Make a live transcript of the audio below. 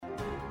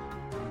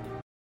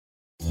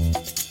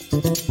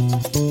Well,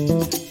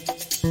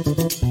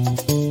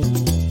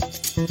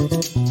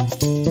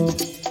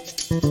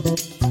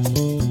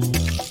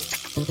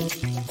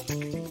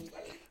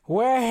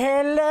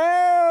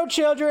 hello,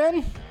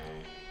 children.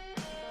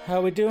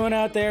 How we doing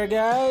out there,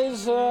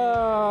 guys?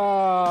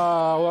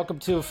 Welcome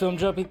to Film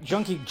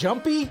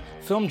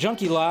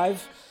Junkie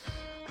Live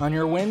on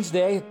your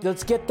Wednesday.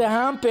 Let's get the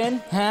humping,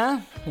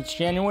 huh? It's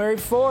January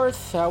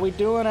 4th. How we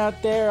doing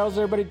out there? How's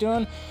everybody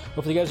doing?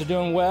 Hopefully you guys are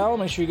doing well.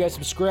 Make sure you guys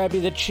subscribe to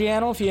the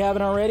channel if you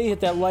haven't already. Hit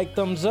that like,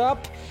 thumbs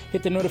up.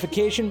 Hit the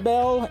notification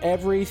bell.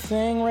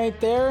 Everything right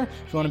there.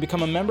 If you want to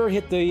become a member,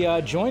 hit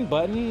the join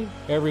button.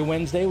 Every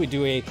Wednesday we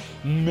do a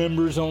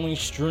members-only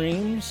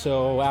stream.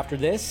 So after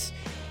this,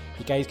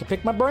 you guys can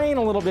pick my brain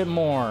a little bit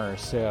more.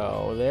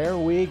 So there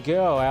we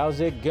go. How's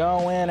it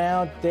going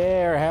out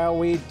there? How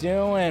we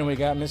doing? We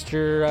got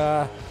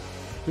Mr.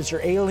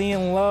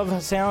 Alien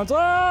Love Sounds.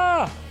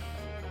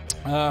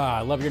 I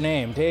love your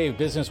name, Dave.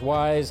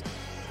 Business-wise,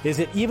 is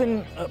it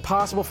even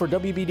possible for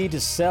WBD to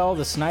sell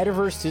the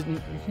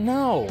Snyderverse?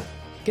 No.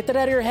 Get that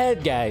out of your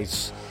head,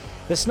 guys.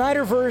 The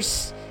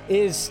Snyderverse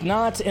is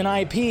not an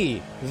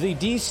IP. The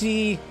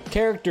DC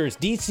characters,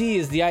 DC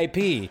is the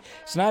IP.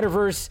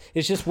 Snyderverse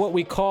is just what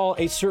we call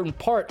a certain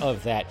part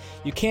of that.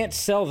 You can't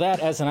sell that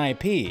as an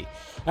IP.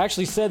 I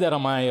actually said that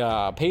on my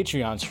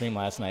Patreon stream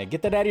last night.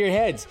 Get that out of your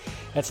heads.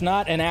 That's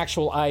not an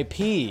actual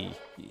IP.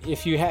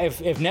 If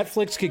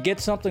Netflix could get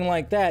something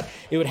like that,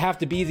 it would have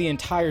to be the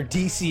entire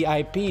DC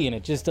IP, and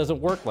it just doesn't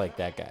work like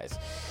that, guys.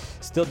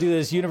 Still do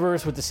this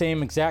universe with the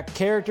same exact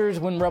characters.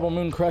 When Rebel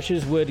Moon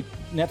crushes, would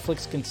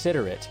Netflix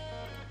consider it?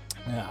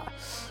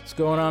 What's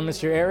going on,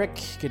 Mr. Eric?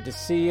 Good to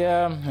see you.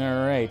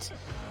 All right.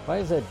 Why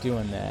is that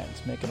doing that?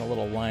 It's making a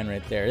little line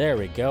right there. There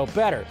we go.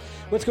 Better.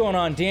 What's going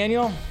on,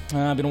 Daniel?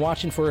 I've been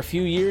watching for a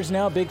few years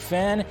now. Big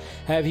fan.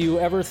 Have you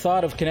ever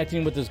thought of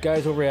connecting with those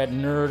guys over at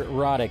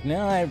Nerderotic?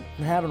 No, I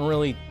haven't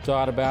really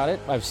thought about it.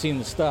 I've seen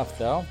the stuff,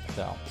 though.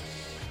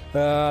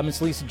 Miss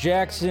Lisa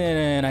Jackson,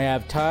 and I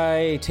have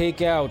Thai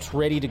takeout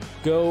ready to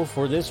go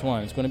for this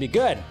one. It's going to be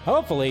good.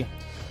 Hopefully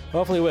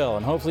will,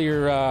 and hopefully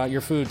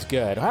your food's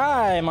good.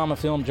 Hi, Mama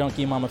Film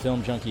Junkie. Mama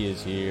Film Junkie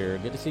is here.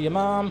 Good to see you,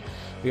 Mom.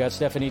 We got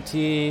Stephanie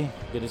T.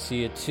 Good to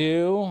see you,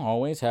 too.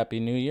 Always. Happy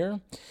New Year.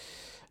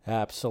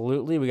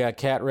 Absolutely. We got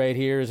Kat right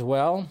here as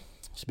well.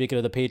 Speaking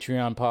of the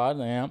Patreon pod,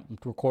 yeah,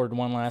 recorded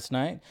one last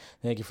night.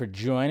 Thank you for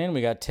joining.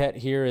 We got Tet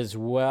here as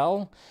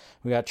well.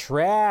 We got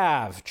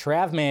Travman.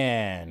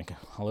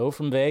 Hello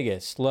from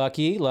Vegas.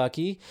 Lucky.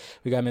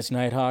 We got Miss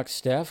Nighthawk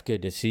Steph.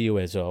 Good to see you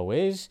as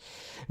always,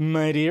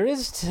 my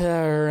dearest.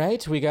 All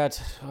right. We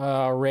got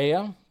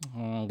Rhea.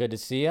 Good to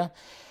see you.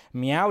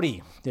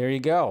 Meowdy. There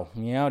you go.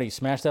 Meowdy.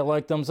 Smash that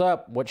like, thumbs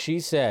up. What she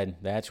said.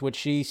 That's what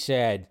she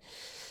said.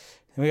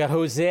 And we got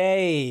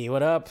Jose.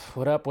 What up?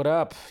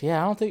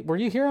 Yeah, I don't think... Were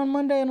you here on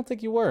Monday? I don't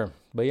think you were.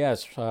 But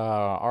yes,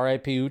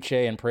 R.I.P.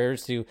 Uche and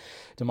prayers to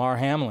Damar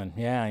Hamlin.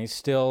 Yeah, he's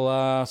still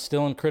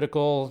in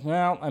critical...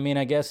 Well, I mean,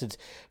 I guess it's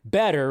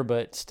better,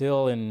 but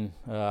still in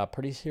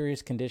pretty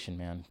serious condition,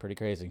 man. Pretty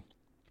crazy.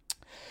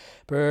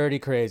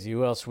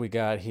 Who else we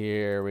got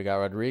here? We got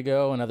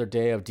Rodrigo. Another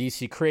day of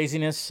DC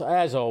craziness.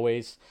 As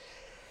always.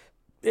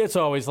 It's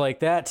always like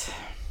that.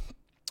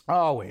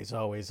 Always.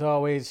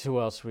 Who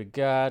else we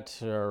got?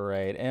 All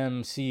right.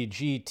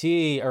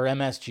 MCGT, or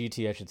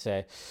MSGT, I should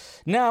say.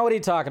 No, what are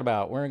you talking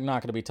about? We're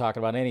not going to be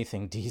talking about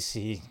anything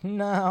DC.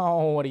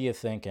 No, what are you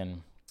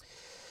thinking?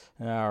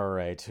 All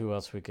right. Who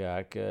else we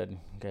got? Good. You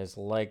guys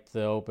liked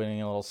the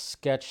opening, a little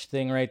sketch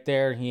thing right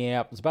there.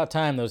 Yeah, it's about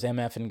time those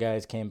MFing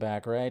guys came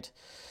back, right?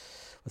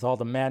 With all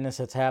the madness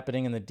that's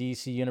happening in the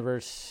DC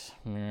universe.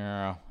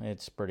 Yeah,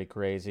 it's pretty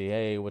crazy.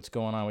 Hey, what's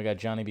going on? We got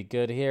Johnny Be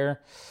Good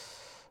here.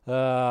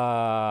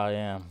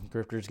 Yeah,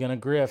 grifter's gonna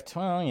grift.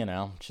 Well,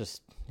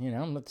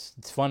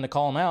 it's fun to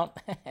call him out.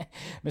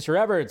 Mr.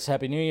 Everts,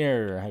 Happy New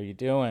Year. How you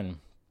doing?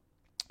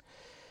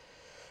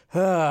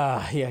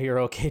 Yeah, you're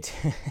okay.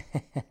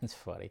 It's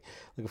funny.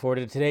 Looking forward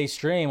to today's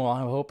stream. Well,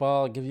 I hope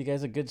I'll give you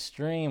guys a good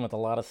stream with a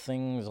lot of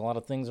things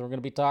we're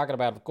gonna be talking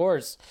about, of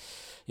course.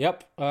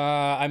 Yep.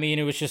 I mean,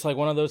 it was just like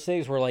one of those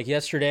things where, like,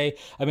 yesterday,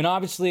 I mean,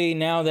 obviously,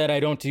 now that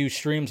I don't do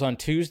streams on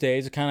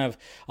Tuesdays, it kind of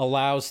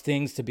allows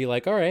things to be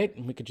like, all right,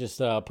 we could just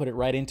put it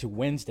right into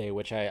Wednesday,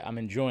 which I'm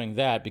enjoying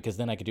that, because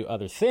then I could do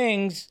other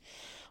things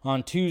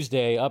on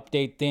Tuesday,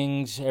 update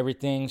things,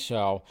 everything.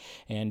 So,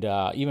 and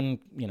even,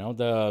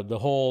 the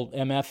whole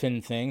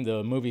MFN thing,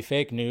 the movie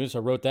fake news, I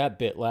wrote that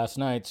bit last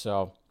night,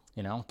 so...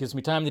 gives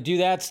me time to do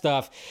that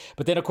stuff.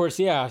 But then, of course,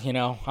 yeah,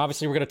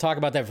 obviously we're going to talk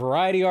about that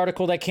Variety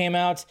article that came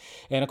out.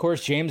 And, of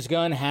course, James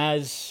Gunn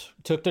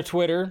took to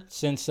Twitter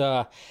since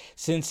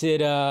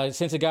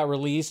it got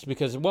released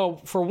because, well,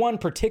 for one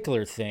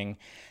particular thing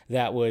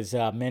that was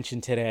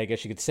mentioned today, I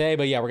guess you could say.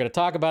 But, yeah, we're going to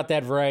talk about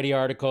that Variety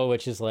article,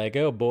 which is like,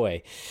 oh,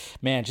 boy.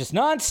 Man, just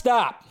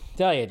nonstop.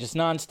 Tell you, just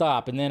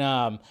nonstop.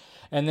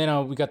 And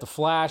then we got the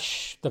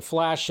Flash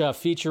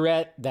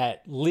featurette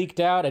that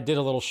leaked out. I did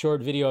a little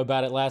short video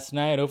about it last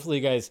night. Hopefully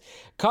you guys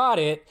caught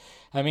it.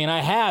 I mean, I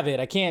have it.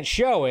 I can't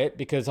show it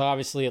because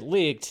obviously it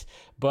leaked.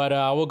 But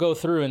we'll go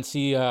through and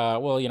see,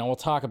 we'll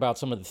talk about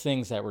some of the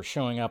things that were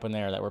showing up in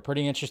there that were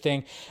pretty interesting.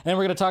 And then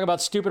we're going to talk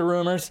about stupid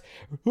rumors.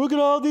 Look at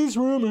all these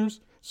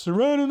rumors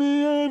surrounding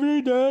me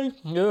every day.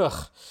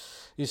 Ugh.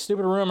 These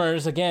stupid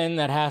rumors, again,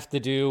 that have to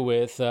do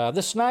with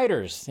the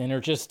Snyders, and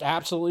are just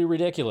absolutely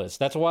ridiculous.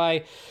 That's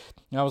why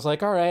I was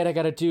like, all right, I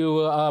got to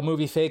do a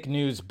movie fake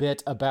news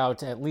bit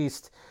about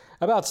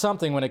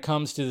something when it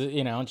comes to,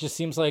 it just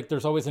seems like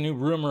there's always a new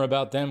rumor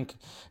about them.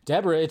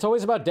 Deborah, it's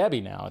always about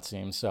Debbie now, it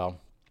seems. So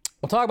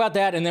we'll talk about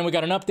that, and then we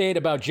got an update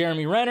about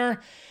Jeremy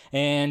Renner.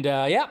 And,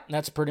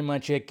 that's pretty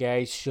much it,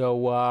 guys. So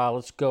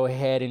let's go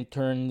ahead and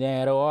turn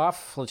that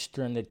off. Let's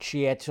turn the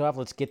chats off.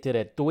 Let's get to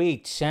the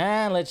tweets,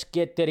 huh? Let's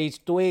get to these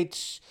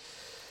tweets.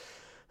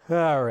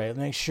 All right,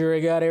 make sure I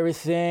got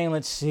everything.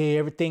 Let's see.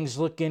 Everything's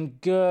looking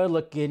good,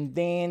 looking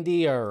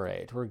dandy. All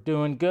right, we're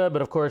doing good.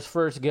 But, of course,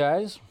 first,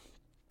 guys,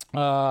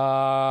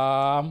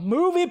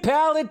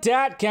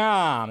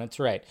 moviepalette.com. That's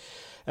right.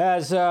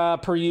 As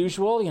per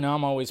usual,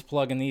 I'm always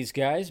plugging these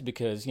guys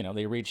because,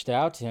 they reached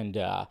out and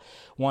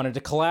wanted to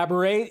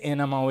collaborate.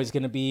 And I'm always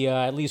going to be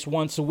at least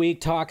once a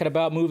week talking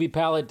about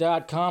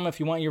moviepalette.com. If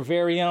you want your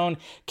very own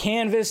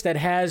canvas that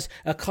has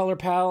a color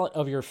palette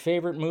of your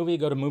favorite movie,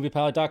 go to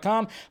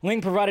moviepalette.com.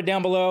 Link provided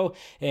down below.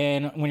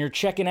 And when you're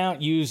checking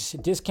out, use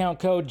discount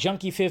code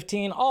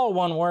Junkee15, all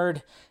one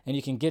word, and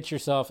you can get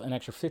yourself an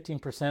extra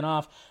 15%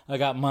 off. I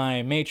got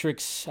my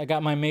Matrix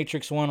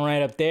one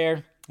right up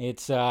there.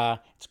 It's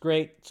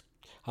great.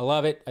 I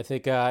love it. I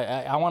think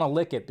I want to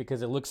lick it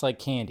because it looks like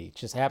candy.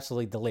 It's just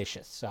absolutely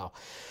delicious. So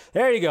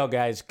there you go,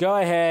 guys. Go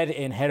ahead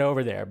and head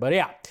over there. But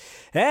yeah,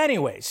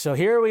 anyway, so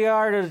here we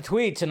are to the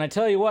tweets. And I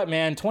tell you what,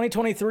 man,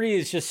 2023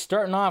 is just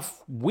starting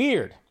off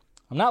weird.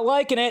 I'm not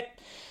liking it.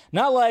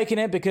 Not liking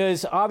it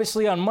because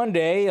obviously on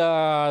Monday,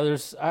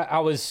 I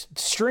was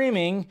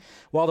streaming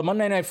while the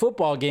Monday Night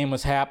Football game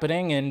was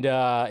happening, and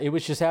it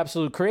was just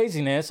absolute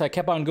craziness. I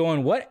kept on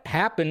going, what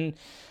happened?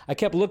 I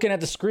kept looking at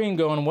the screen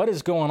going, what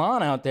is going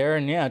on out there?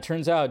 And yeah, it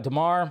turns out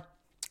Damar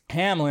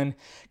Hamlin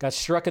got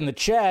struck in the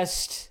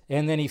chest,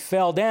 and then he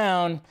fell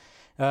down,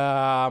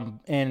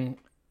 and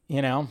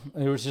it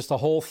was just a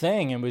whole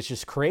thing. It was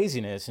just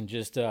craziness, and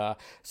just prayers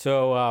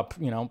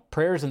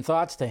and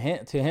thoughts to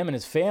him and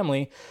his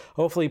family.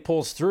 Hopefully he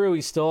pulls through.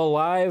 He's still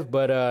alive,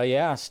 but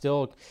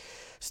still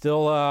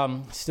in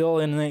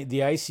the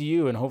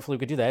ICU, and hopefully we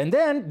could do that. And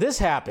then this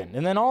happened,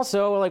 and then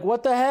also like,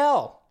 what the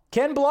hell?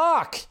 Ken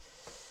Block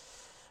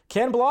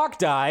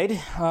died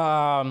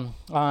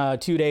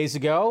 2 days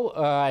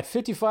ago at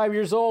 55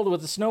 years old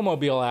with a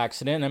snowmobile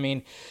accident. I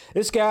mean,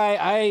 this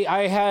guy,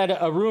 I had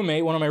a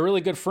roommate, one of my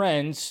really good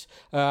friends.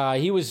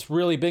 He was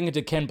really big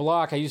into Ken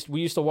Block.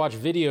 We used to watch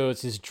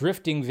videos, his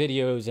drifting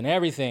videos and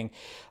everything.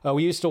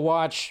 We used to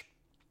watch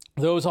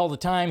those all the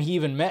time. He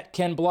even met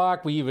Ken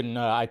Block.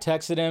 I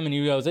texted him and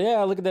he goes,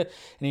 yeah, look at that.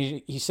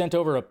 And he sent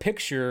over a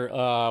picture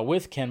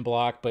with Ken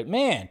Block. But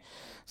man,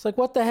 it's like,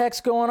 what the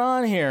heck's going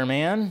on here,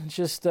 man?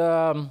 Just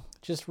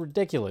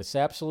ridiculous,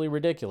 absolutely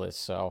ridiculous.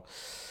 So,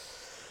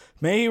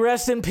 may he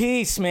rest in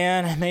peace,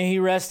 man. May he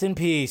rest in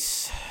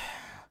peace.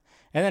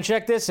 And then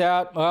check this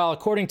out. Well,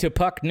 according to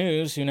Puck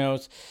News, who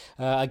knows?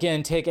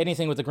 Again, take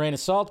anything with a grain of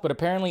salt, but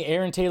apparently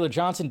Aaron Taylor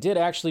Johnson did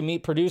actually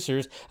meet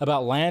producers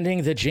about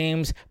landing the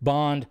James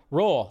Bond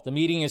role. The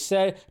meeting is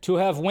said to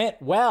have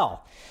went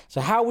well. So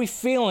how are we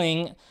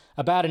feeling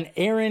about an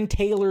Aaron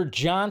Taylor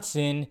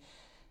Johnson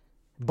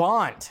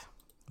Bond?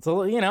 It's a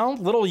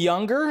little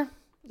younger,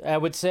 I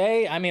would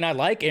say. I mean, I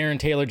like Aaron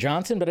Taylor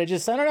Johnson, but I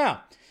don't know.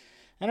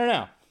 I don't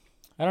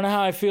know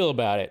how I feel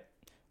about it.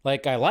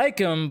 Like, I like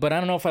him, but I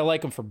don't know if I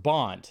like him for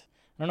Bond.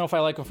 I don't know if I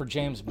like him for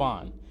James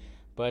Bond.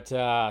 But,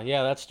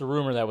 that's the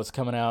rumor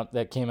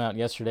that came out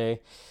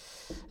yesterday.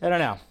 I don't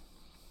know.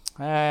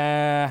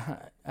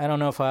 I don't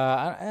know if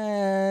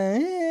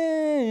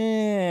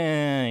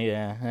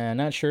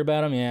not sure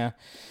about him, yeah.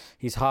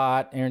 He's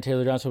hot. Aaron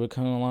Taylor Johnson would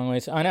come a long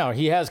way. I know,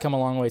 he has come a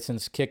long way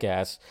since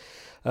Kick-Ass.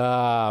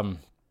 It's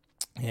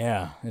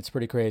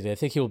pretty crazy. I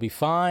think he'll be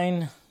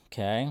fine.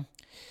 Okay.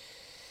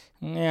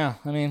 Yeah,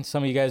 I mean,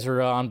 some of you guys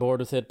are on board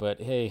with it, but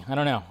hey, I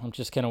don't know. I'm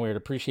just kind of weird.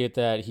 Appreciate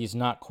that he's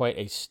not quite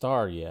a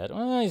star yet.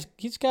 Well,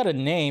 he's got a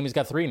name. He's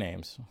got 3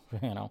 names.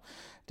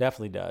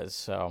 Definitely does.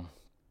 So,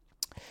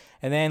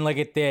 and then look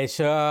at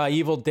this.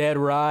 Evil Dead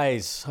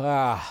Rise.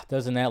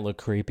 Doesn't that look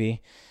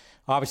creepy?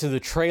 Obviously, the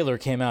trailer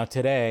came out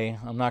today.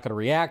 I'm not going to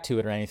react to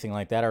it or anything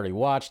like that. I already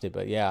watched it,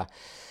 but yeah.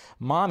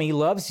 Mommy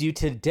loves you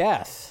to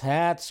death.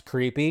 That's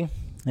creepy.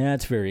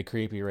 That's very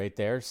creepy right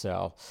there.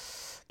 So,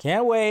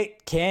 can't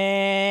wait.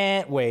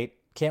 Really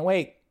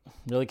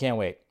can't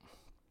wait.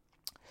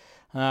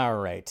 All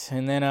right.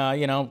 And then,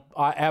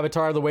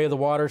 Avatar: The Way of the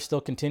Water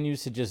still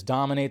continues to just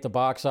dominate the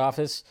box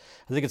office.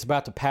 I think it's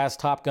about to pass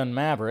Top Gun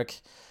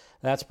Maverick.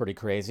 That's pretty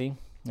crazy.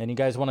 And you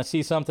guys want to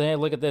see something? Hey,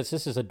 look at this.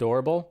 This is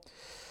adorable.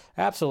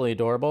 Absolutely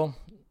adorable.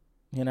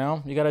 You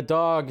got a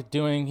dog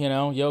doing,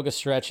 yoga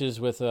stretches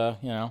with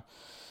its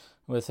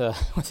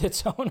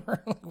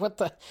owner.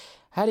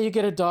 How do you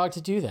get a dog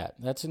to do that?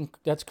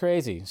 That's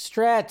crazy.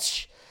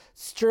 Stretch,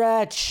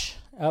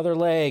 other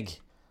leg.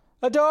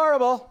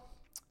 Adorable.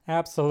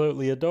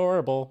 Absolutely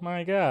adorable.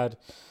 My God.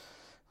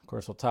 Of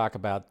course, we'll talk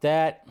about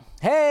that.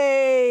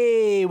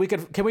 Hey,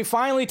 can we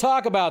finally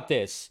talk about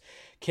this?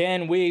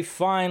 Can we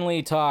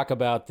finally talk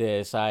about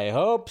this? I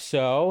hope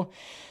so.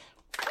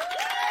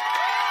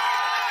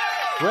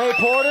 Ray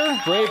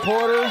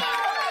Porter.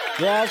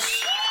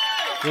 Yes,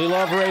 we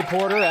love Ray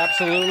Porter,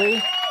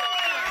 absolutely.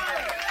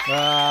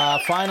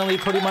 Finally,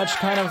 pretty much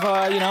kind of,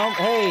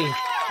 hey,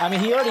 I mean,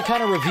 he already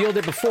kind of revealed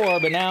it before,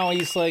 but now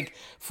he's like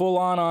full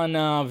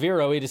on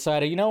Vero. He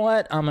decided, you know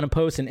what? I'm going to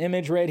post an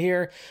image right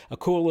here, a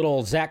cool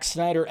little Zack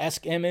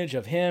Snyder-esque image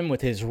of him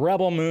with his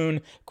Rebel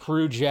Moon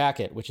crew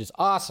jacket, which is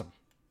awesome.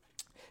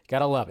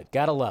 Gotta love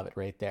it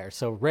right there.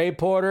 So Ray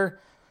Porter,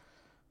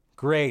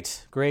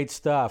 great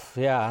stuff.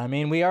 Yeah, I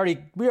mean, we already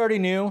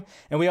knew,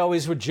 and we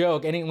always would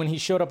joke. And when he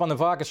showed up on the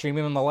Vodka stream,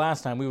 even the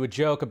last time, we would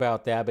joke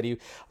about that. But of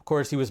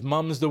course, he was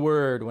mum's the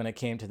word when it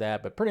came to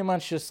that. But pretty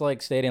much just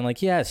like stating,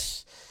 like,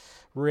 yes,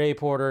 Ray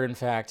Porter, in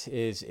fact,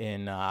 is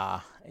in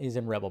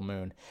Rebel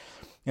Moon.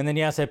 And then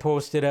yes, I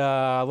posted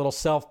a little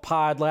self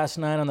pod last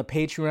night on the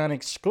Patreon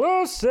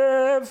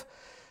exclusive.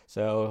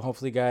 So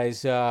hopefully you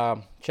guys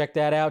check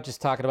that out. Just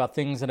talking about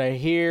things that I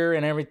hear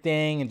and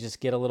everything, and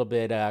just get a little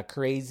bit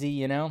crazy,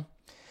 you know.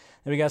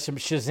 Then we got some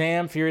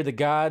Shazam Fury of the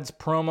Gods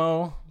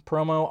promo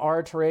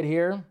art right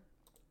here.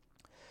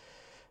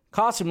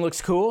 Costume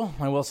looks cool,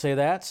 I will say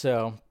that.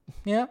 So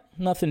yeah,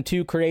 nothing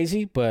too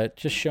crazy, but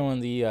just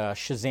showing the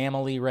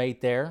Shazam-ily right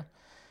there.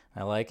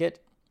 I like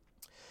it.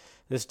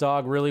 This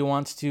dog really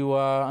wants to.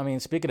 I mean,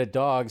 speaking of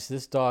dogs,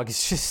 this dog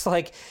is just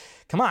like,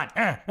 come on,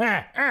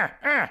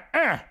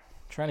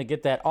 trying to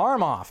get that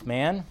arm off,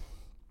 man.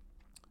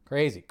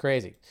 Crazy.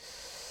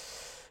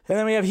 And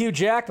then we have Hugh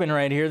Jackman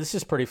right here. This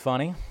is pretty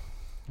funny.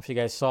 If you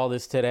guys saw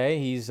this today,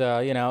 he's,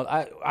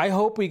 I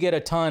hope we get a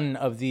ton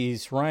of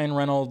these Ryan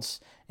Reynolds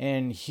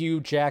and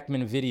Hugh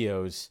Jackman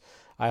videos.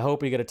 I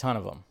hope we get a ton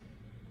of them.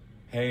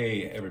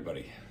 Hey,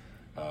 everybody.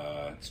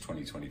 It's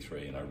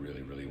 2023, and I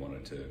really, really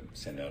wanted to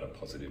send out a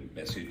positive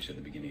message at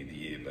the beginning of the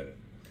year, but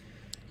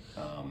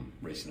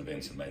recent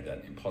events have made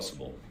that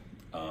impossible.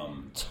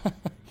 Don't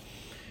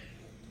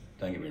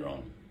get me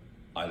wrong.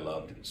 I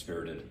loved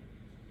Spirited.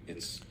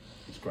 It's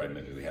a great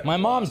movie. We had my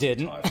mom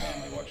didn't. The entire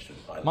family watched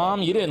it.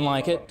 Mom, you didn't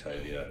like it.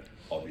 Octavia.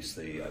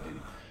 Obviously, I did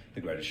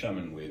The Greatest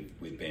Showman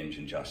with Benj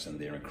and Justin.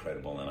 They're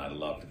incredible, and I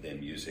loved their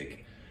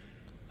music.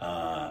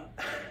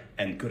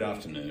 And Good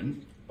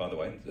Afternoon, by the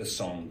way, the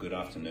song Good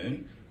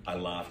Afternoon, I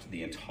laughed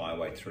the entire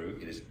way through.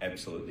 It is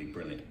absolutely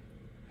brilliant.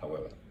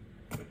 However,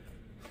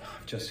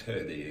 I've just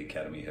heard the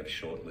Academy have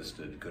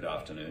shortlisted Good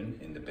Afternoon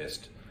in the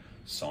Best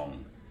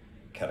Song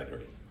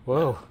category.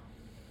 Whoa.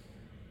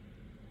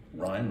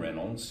 Ryan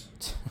Reynolds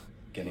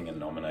getting a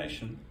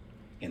nomination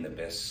in the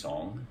Best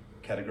Song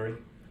category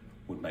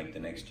would make the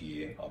next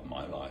year of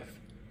my life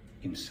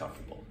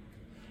insufferable.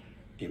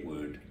 It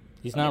would.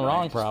 He's not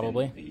wrong,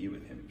 probably. A year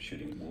with him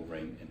shooting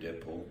Wolverine and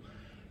Deadpool,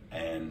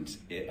 and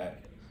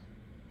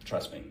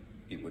trust me,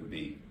 it would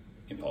be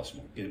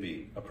impossible. It'd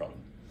be a problem.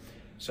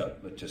 So,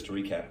 but just to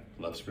recap: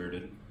 love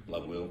Spirited,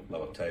 love Will,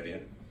 love Octavia,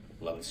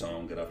 love the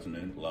song Good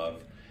Afternoon,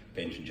 love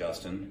Benj and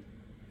Justin.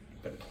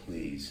 But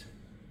please,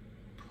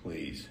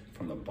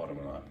 from the bottom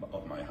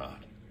of my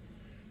heart,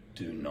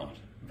 do not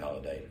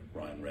validate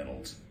Ryan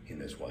Reynolds in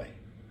this way.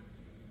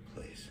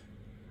 Please.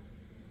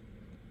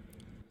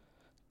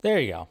 There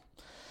you go.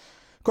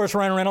 Of course,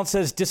 Ryan Reynolds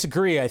says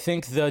disagree. I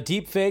think the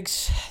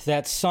deepfakes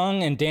that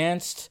sung and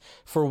danced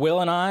for Will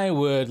and I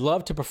would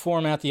love to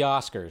perform at the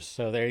Oscars.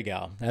 So there you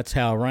go. That's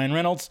how Ryan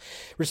Reynolds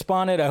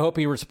responded. I hope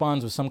he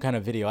responds with some kind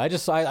of video.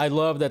 I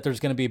love that there's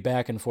going to be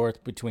back and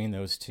forth between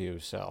those two.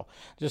 So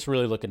just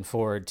really looking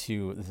forward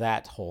to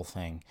that whole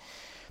thing.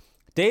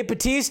 Dave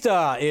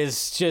Bautista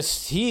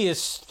he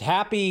is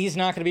happy he's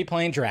not going to be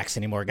playing Drax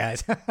anymore,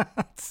 guys.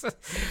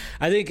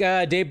 I think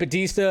Dave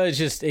Bautista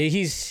is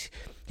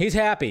he's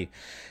happy.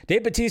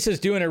 Dave Bautista's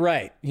doing it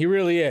right. He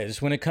really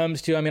is. When it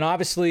comes to, I mean,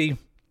 obviously,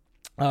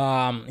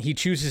 he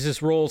chooses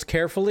his roles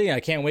carefully. I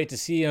can't wait to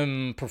see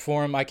him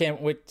perform. I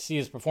can't wait to see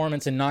his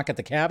performance in Knock at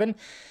the Cabin,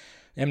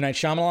 M. Night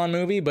Shyamalan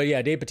movie. But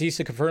yeah, Dave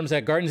Bautista confirms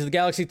that Guardians of the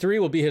Galaxy 3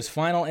 will be his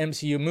final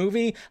MCU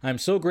movie. I'm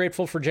so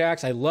grateful for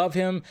Jax. I love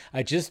him.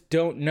 I just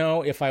don't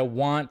know if I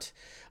want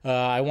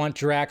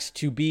Drax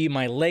to be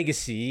my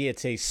legacy.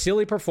 It's a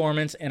silly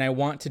performance, and I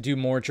want to do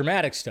more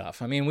dramatic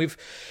stuff. I mean,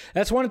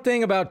 that's one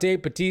thing about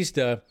Dave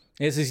Bautista.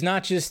 He's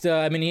not just,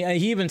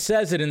 he even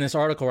says it in this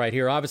article right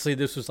here. Obviously,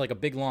 this was like a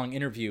big, long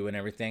interview and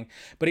everything.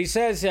 But he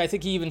says, I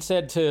think he even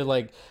said to,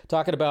 like,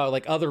 talking about,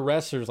 like, other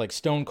wrestlers, like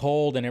Stone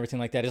Cold and everything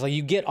like that. It's like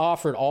you get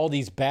offered all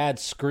these bad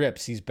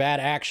scripts, these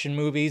bad action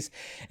movies,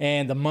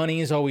 and the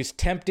money is always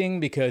tempting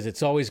because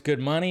it's always good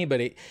money.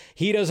 But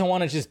he doesn't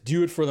want to just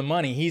do it for the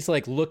money. He's,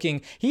 like,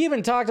 looking. He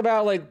even talked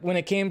about, like, when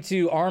it came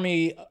to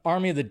Army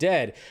of the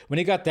Dead. When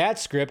he got that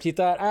script, he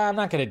thought, I'm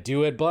not going to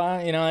do it. Blah,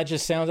 that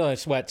just sounds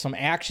like, some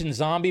action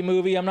zombie movie.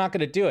 I'm not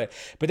going to do it.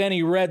 But then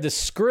he read the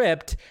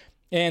script,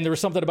 and there was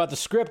something about the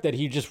script that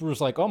he just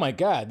was like, oh my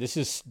God, this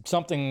is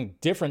something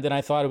different than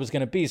I thought it was going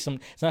to be. It's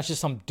not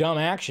just some dumb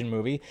action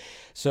movie.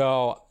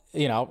 So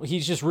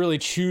he's just really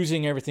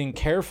choosing everything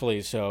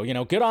carefully. So,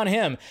 good on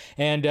him.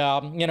 And,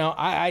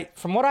 I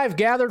from what I've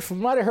gathered,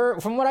 from what I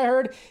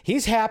heard,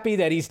 he's happy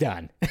that he's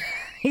done.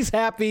 He's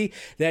happy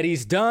that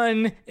he's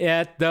done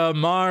at the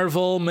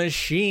Marvel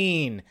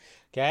machine.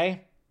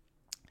 Okay.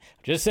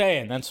 Just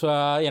saying. That's,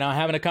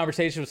 having a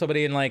conversation with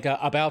somebody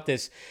about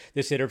this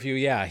interview.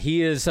 Yeah,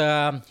 he's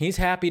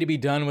happy to be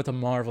done with the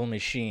Marvel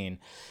machine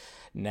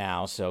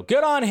now. So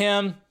good on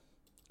him.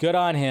 Good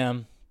on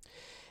him.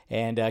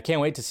 And can't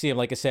wait to see him,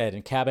 like I said,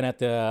 in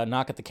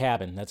Knock at the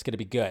Cabin. That's going to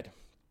be good.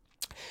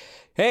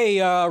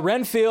 Hey,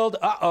 Renfield.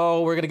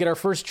 We're going to get our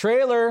first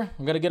trailer.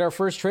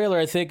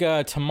 I think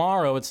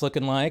tomorrow, it's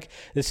looking like.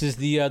 This is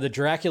the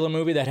Dracula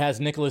movie that has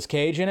Nicolas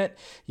Cage in it.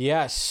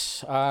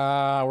 Yes,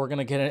 we're going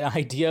to get an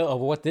idea of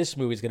what this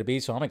movie is going to be,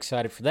 so I'm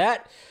excited for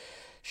that.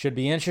 Should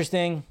be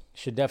interesting.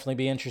 Should definitely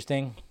be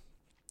interesting.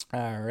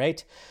 All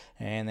right.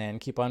 And then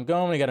keep on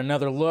going. We got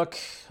another look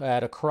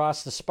at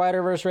Across the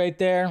Spider-Verse right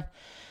there.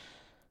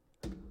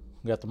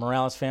 We got the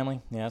Morales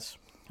family. Yes.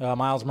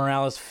 Miles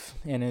Morales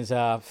and his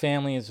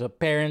family, his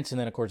parents, and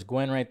then, of course,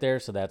 Gwen right there,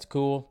 so that's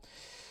cool.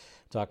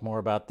 Talk more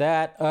about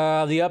that.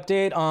 The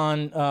update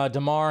on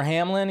Damar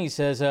Hamlin, he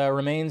says,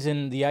 remains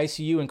in the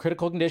ICU in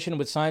critical condition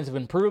with signs of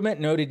improvement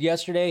noted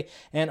yesterday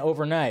and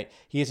overnight.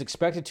 He is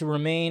expected to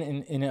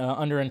remain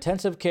under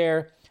intensive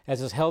care as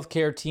his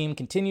healthcare team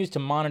continues to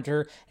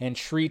monitor and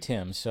treat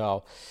him.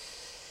 So,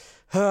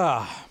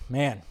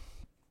 man,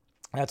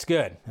 that's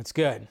good. That's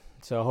good.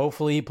 So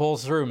hopefully he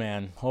pulls through,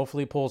 man.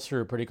 Hopefully he pulls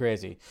through. Pretty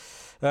crazy.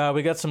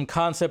 We got some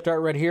concept art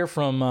right here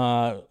from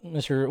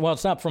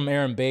it's not from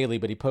Aaron Bailey,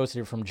 but he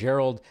posted it from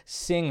Gerald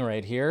Singh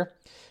right here.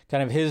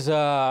 Kind of his,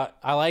 I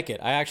like it.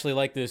 I actually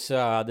like this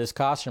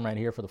costume right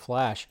here for the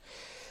Flash.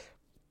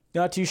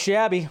 Not too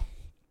shabby.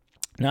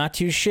 Not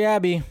too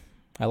shabby.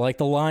 I like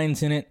the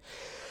lines in it.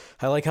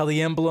 I like how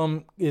the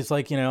emblem is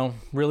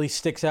really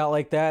sticks out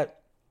like that.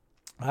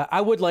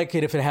 I would like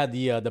it if it had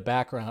a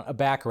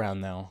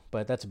background though,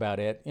 but that's about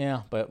it.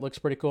 Yeah, but it looks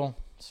pretty cool.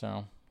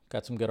 So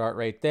got some good art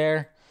right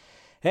there.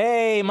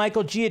 Hey,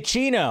 Michael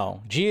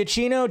Giacchino.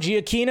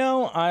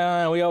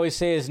 We always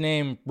say his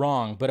name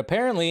wrong, but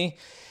apparently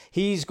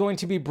he's going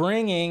to be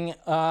bringing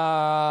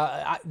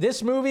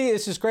this movie.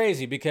 This is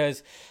crazy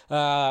because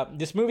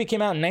this movie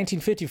came out in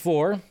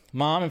 1954.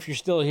 Mom, if you're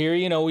still here,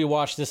 we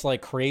watched this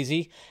like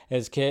crazy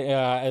as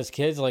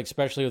kids, like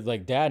especially with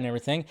like Dad and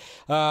everything.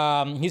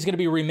 He's going to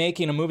be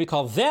remaking a movie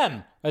called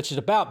Them, which is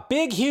about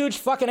big, huge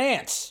fucking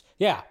ants.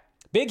 Yeah,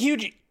 big,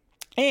 huge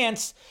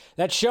ants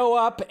that show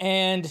up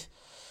and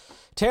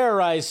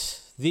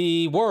terrorize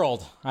the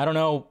world. I don't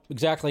know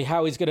exactly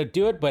how he's going to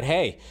do it, but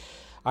hey,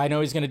 I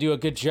know he's going to do a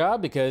good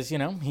job because,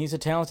 he's a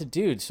talented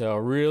dude. So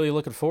really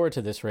looking forward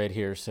to this right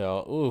here.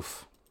 So,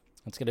 oof.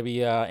 It's going to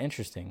be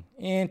interesting.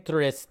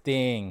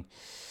 Interesting.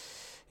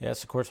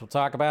 Yes, of course, we'll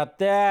talk about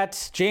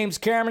that. James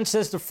Cameron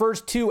says the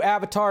first two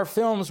Avatar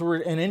films were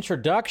an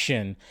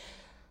introduction,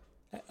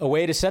 a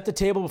way to set the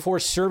table before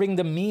serving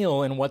the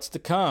meal and what's to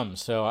come.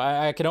 So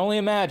I can only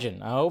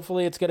imagine.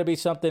 Hopefully it's going to be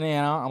something,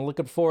 I'm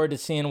looking forward to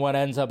seeing what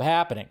ends up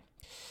happening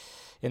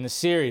in the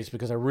series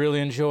because I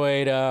really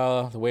enjoyed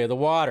The Way of the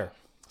Water.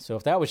 So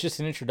if that was just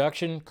an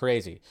introduction,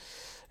 crazy.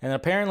 And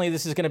apparently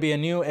this is going to be a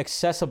new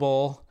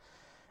accessible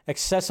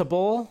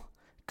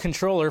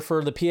controller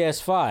for the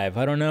PS5.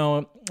 I don't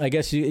know. I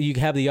guess you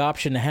have the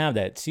option to have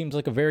that. It seems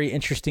like a very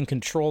interesting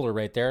controller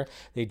right there.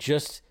 They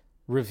just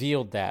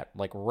revealed that,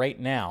 like right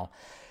now.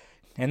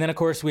 And then, of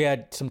course, we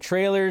had some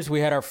trailers. We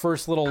had our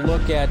first little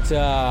look at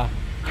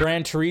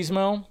Gran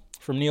Turismo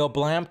from Neil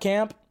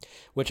Blomkamp,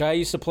 which I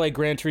used to play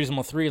Gran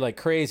Turismo 3 like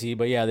crazy.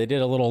 But yeah, they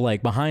did a little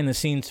like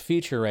behind-the-scenes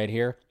feature right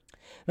here.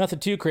 Nothing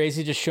too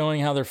crazy, just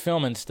showing how they're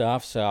filming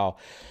stuff. So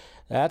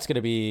that's going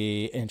to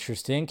be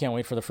interesting. Can't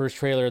wait for the first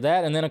trailer of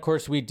that. And then, of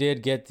course, we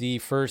did get the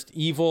first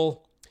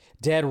Evil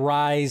Dead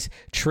Rise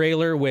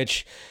trailer,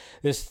 which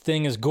this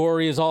thing is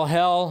gory as all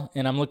hell,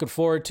 and I'm looking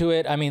forward to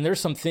it. I mean, there's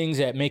some things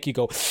that make you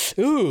go,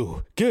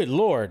 ooh, good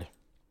Lord.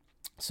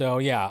 So,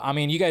 yeah, I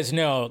mean, you guys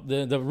know,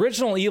 the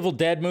original Evil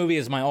Dead movie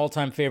is my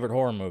all-time favorite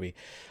horror movie.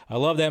 I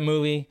love that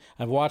movie.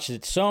 I've watched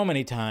it so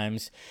many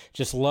times.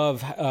 Just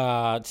love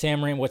what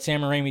Sam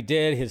Raimi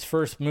did, his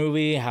first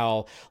movie,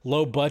 how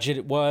low budget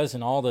it was,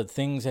 and all the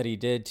things that he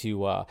did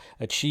to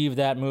achieve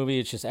that movie.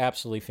 It's just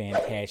absolutely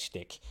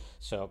fantastic.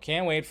 So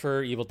can't wait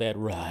for Evil Dead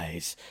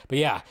Rise. But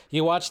yeah,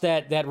 you watch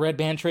that Red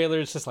Band trailer,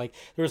 it's just like,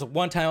 there was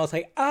one time I was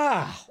like,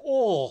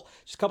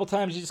 just a couple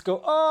times you just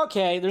go, oh,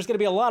 okay, there's going to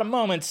be a lot of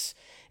moments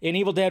in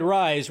Evil Dead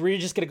Rise where you're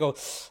just going to go,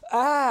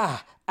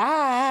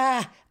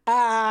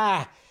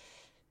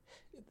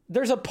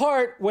 There's a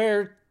part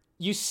where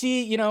you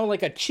see,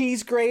 like a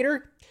cheese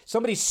grater.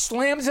 Somebody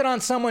slams it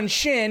on someone's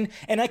shin,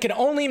 and I can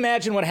only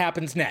imagine what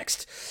happens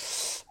next.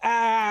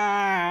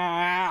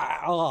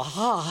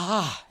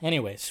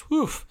 Anyways,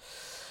 whew.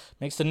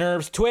 Makes the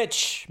nerves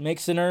twitch.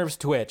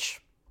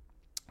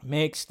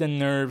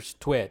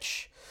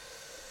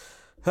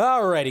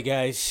 Alrighty,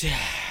 guys.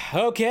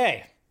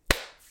 Okay.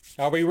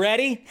 Are we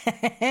ready?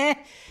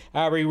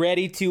 Are we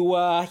ready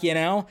to,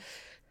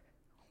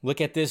 Look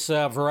at this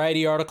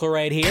Variety article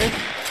right here.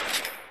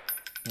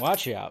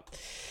 Watch out.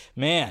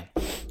 Man.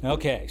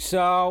 Okay,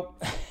 so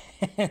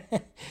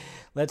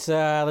let's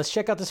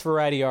check out this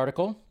Variety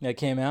article that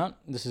came out.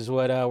 This is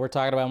what we're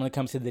talking about when it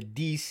comes to the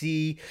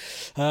DC,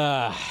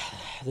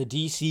 the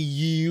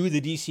DCU,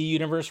 the DC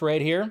universe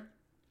right here.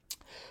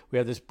 We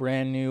have this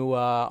brand new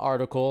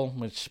article,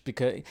 which,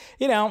 because,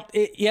 you know,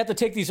 you have to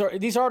take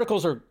these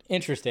articles are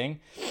interesting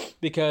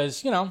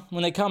because, you know,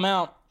 when they come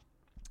out,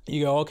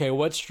 you go, okay,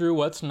 what's true,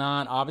 what's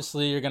not?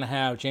 Obviously, you're going to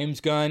have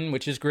James Gunn,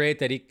 which is great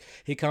that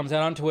he comes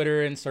out on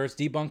Twitter and starts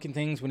debunking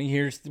things when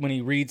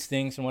he reads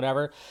things and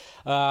whatever.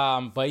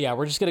 But yeah,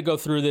 we're just going to go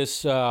through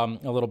this a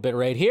little bit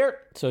right here.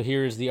 So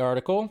here's the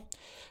article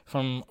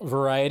from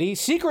Variety.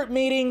 Secret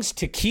meetings,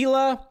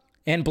 tequila,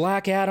 and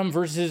Black Adam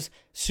versus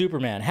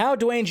Superman. How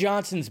Dwayne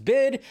Johnson's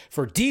bid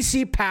for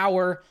DC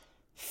power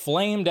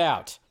flamed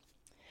out.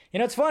 You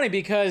know, it's funny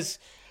because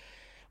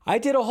I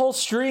did a whole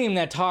stream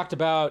that talked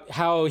about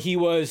how he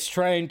was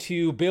trying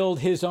to build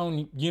his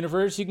own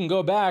universe. You can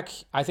go back.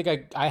 I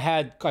think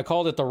I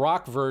called it the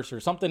Rockverse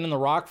or something in the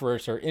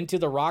Rockverse or Into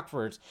the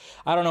Rockverse.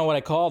 I don't know what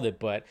I called it,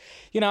 but,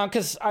 you know,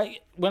 because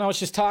when I was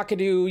just talking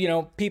to, you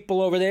know,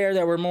 people over there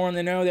that were more in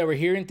the know, that were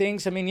hearing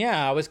things, I mean,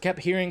 yeah, I kept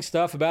hearing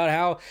stuff about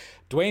how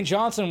Dwayne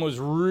Johnson was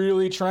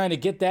really trying to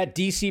get that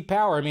DC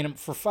power. I mean,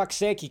 for fuck's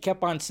sake, he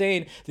kept on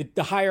saying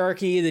the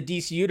hierarchy of the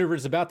DC universe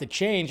is about to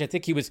change. I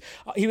think he was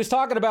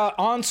talking about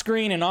on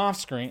screen and off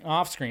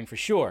screen for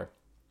sure.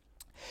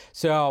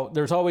 So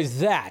there's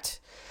always that.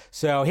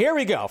 So here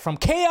we go. From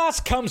chaos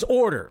comes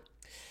order.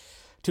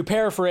 To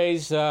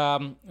paraphrase,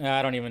 I'm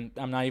not even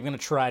going to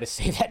try to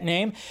say that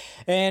name.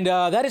 And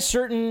that is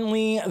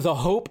certainly the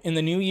hope in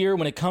the new year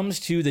when it comes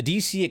to the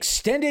DC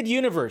Extended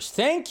Universe.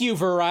 Thank you,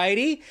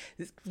 Variety.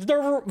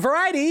 The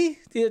Variety,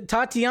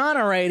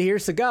 Tatiana right here,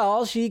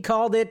 Seagal, she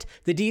called it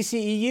the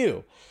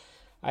DCEU.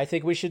 I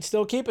think we should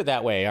still keep it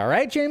that way. All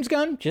right, James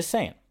Gunn? Just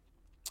saying.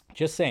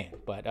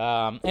 But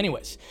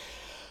anyways.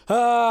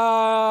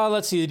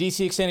 Let's see, the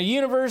DC Extended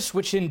Universe,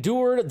 which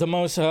endured the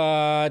most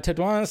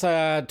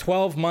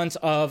 12 months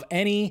of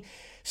any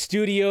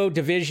studio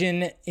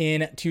division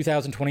in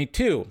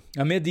 2022.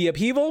 Amid the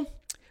upheaval,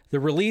 the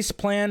release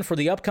plan for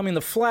the upcoming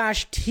The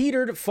Flash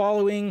teetered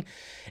following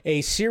a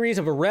series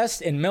of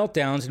arrests and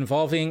meltdowns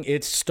involving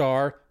its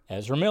star,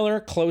 Ezra Miller.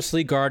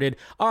 Closely guarded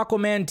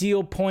Aquaman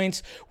deal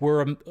points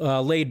were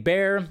laid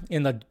bare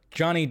in the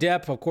Johnny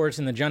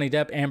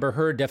Depp Amber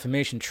Heard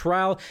defamation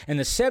trial, and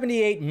the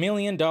 $78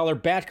 million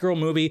Batgirl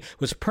movie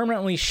was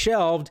permanently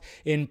shelved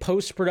in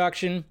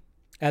post-production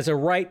as a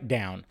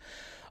write-down.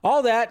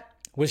 All that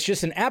was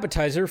just an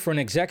appetizer for an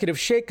executive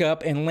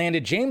shakeup and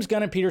landed James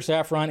Gunn and Peter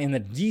Safran in the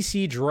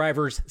DC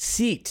driver's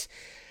seat.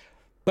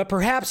 But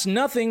perhaps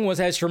nothing was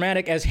as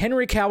dramatic as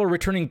Henry Cavill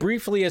returning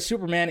briefly as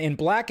Superman in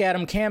Black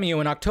Adam cameo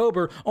in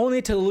October,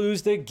 only to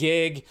lose the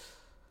gig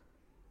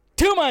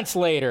 2 months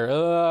later.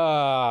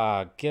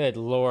 Oh, good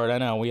Lord. I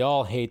know. We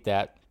all hate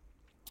that.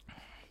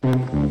 It's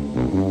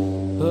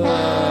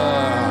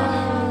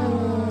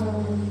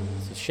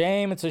a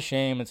shame. It's a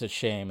shame. It's a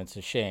shame. It's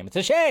a shame. It's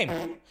a shame.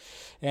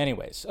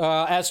 Anyways,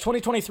 as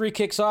 2023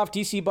 kicks off,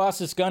 DC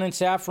bosses Gunn and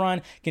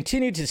Safran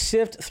continue to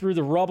sift through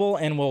the rubble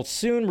and will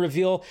soon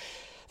reveal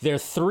their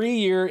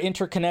 3-year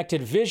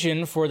interconnected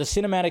vision for the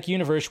cinematic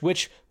universe,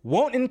 which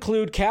won't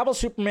include Cavill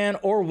Superman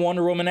or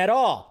Wonder Woman at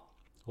all.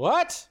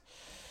 What?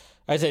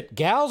 Is it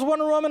Gal's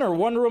Wonder Woman or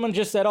Wonder Woman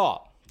just at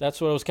all? That's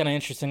what was kind of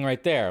interesting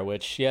right there,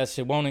 which, yes,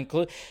 it won't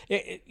include,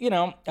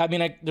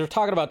 they're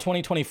talking about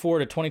 2024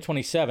 to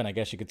 2027, I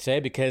guess you could say,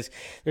 because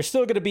there's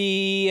still going to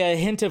be a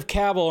hint of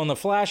Cavill in the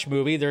Flash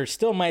movie. There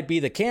still might be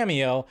the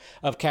cameo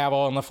of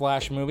Cavill in the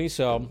Flash movie,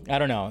 so I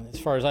don't know. As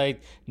far as I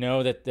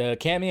know, that the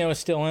cameo is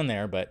still in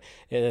there, but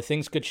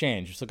things could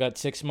change. We've still got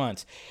 6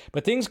 months.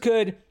 But things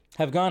could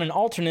have gone an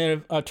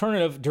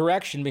alternative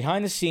direction.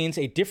 Behind the scenes,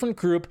 a different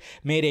group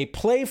made a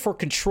play for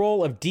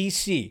control of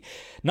DC.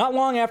 Not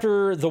long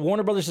after the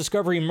Warner Brothers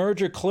Discovery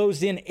merger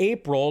closed in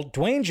April,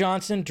 Dwayne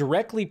Johnson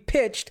directly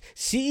pitched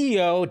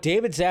CEO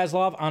David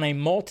Zaslav on a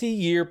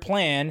multi-year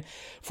plan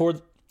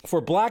for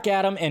Black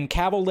Adam and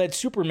Cavill-led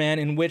Superman,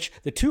 in which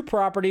the two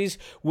properties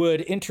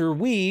would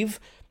interweave,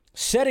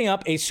 setting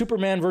up a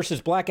Superman versus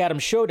Black Adam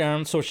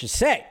showdown, sources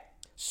say.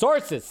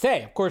 Sources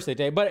say, of course they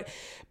do, but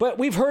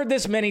we've heard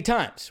this many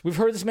times.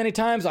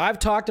 I've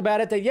talked about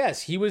it, that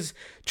yes, he was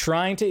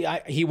trying to,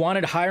 he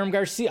wanted Hiram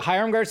Garcia.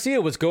 Hiram Garcia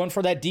was going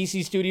for that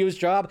DC Studios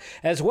job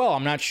as well.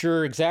 I'm not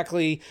sure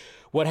exactly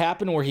what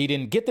happened where he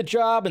didn't get the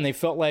job and they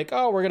felt like,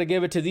 oh, we're going to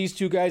give it to these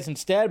two guys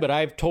instead. But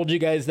I've told you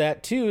guys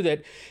that too,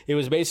 that it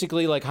was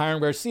basically like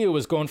Hiram Garcia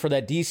was going for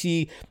that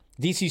DC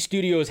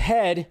Studios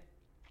head.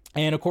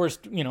 And of course,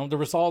 you know, there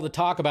was all the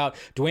talk about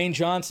Dwayne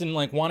Johnson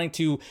like wanting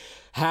to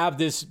have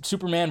this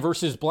Superman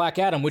versus Black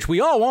Adam, which we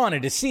all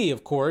wanted to see,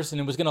 of course. And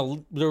there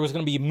was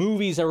gonna be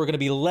movies that were gonna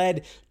be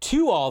led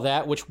to all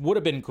that, which would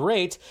have been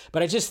great.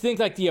 But I just think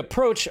like the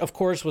approach, of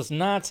course, was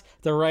not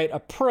the right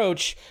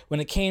approach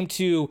when it came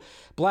to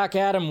Black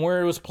Adam,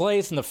 where it was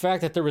placed, and the fact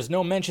that there was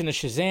no mention of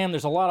Shazam.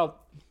 There's a lot of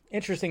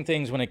interesting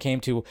things when it came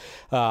to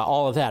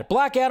all of that.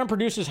 Black Adam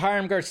producers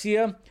Hiram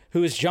Garcia,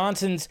 who is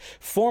Johnson's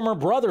former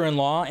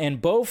brother-in-law,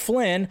 and Beau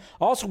Flynn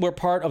also were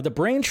part of the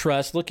brain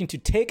trust looking to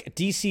take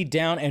DC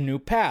down a new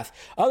path.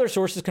 Other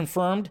sources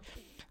confirmed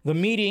the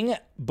meeting,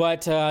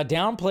 but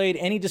downplayed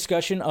any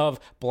discussion of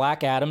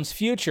Black Adam's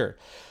future.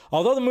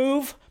 Although the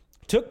move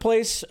took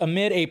place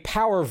amid a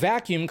power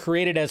vacuum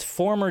created as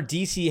former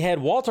DC head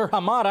Walter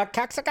Hamada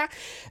Kaksaka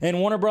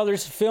and Warner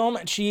Brothers film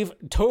chief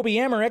Toby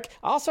Emmerich,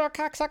 also a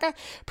Kaksaka,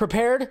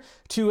 prepared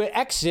to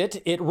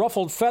exit, it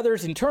ruffled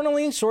feathers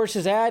internally.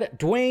 Sources add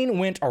Dwayne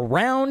went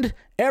around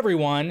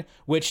everyone,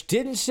 which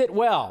didn't sit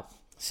well,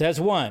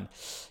 says one.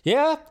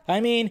 Yeah,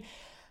 I mean,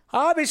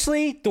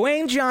 obviously,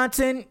 Dwayne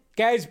Johnson,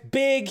 guy's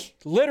big,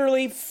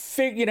 literally,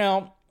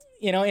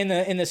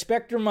 in the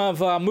spectrum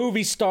of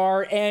movie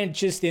star and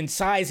just in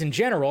size in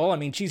general. I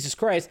mean, Jesus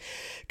Christ,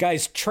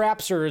 guy's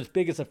traps are as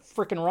big as the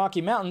freaking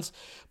Rocky Mountains.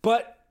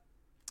 But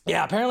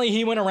yeah, apparently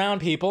he went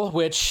around people,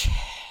 which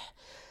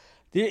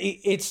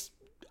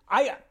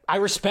I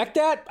respect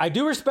that. I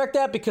do respect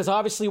that because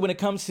obviously when it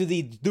comes to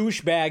the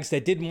douchebags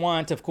that didn't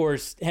want, of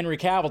course, Henry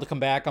Cavill to come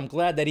back, I'm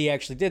glad that he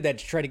actually did that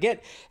to try to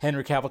get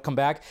Henry Cavill to come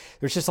back.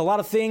 There's just a lot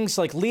of things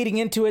like leading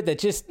into it that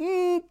just,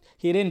 he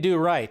didn't do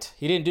right.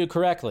 He didn't do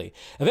correctly.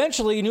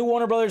 Eventually, new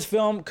Warner Brothers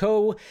film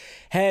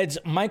co-heads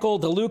Michael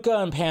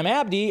DeLuca and Pam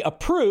Abdi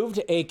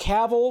approved a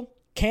Cavill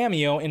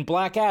cameo in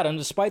Black Adam,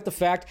 despite the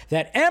fact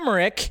that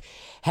Emmerich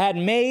had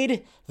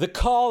made the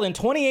call in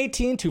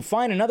 2018 to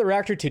find another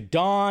actor to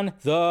don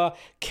the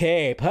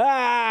cape.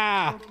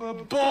 Ah!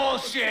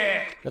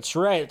 Bullshit! That's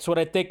right. That's what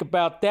I think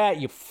about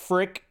that, you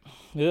frick.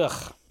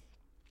 Ugh.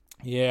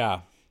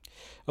 Yeah.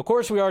 Of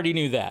course, we already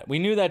knew that. We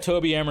knew that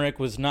Toby Emmerich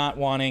was not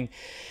wanting...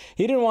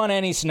 He didn't want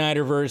any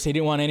Snyderverse. He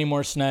didn't want any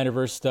more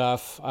Snyderverse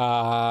stuff.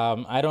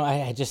 What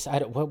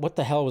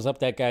the hell was up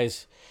that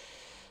guy's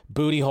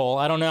booty hole?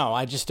 I don't know.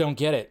 I just don't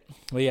get it.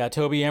 But yeah,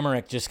 Toby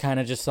Emmerich just kind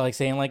of just like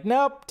saying like,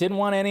 nope, didn't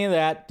want any of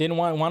that. Didn't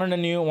want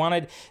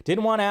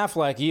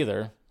Affleck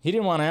either. He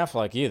didn't want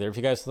Affleck either. If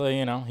you guys, he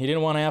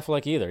didn't want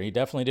Affleck either. He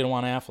definitely didn't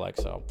want Affleck.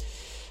 So,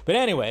 but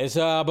anyways,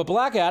 but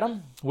Black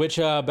Adam, which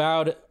showed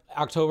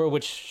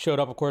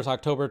up, of course,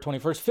 October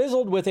 21st,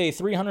 fizzled with a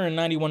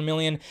 $391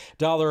 million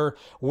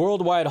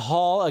worldwide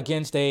haul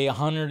against a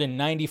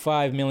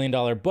 $195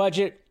 million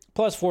budget.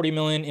 Plus $40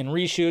 million in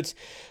reshoots,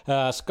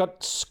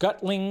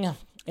 scuttling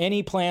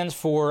any plans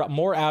for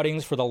more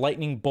outings for the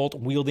lightning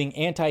bolt-wielding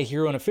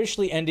anti-hero and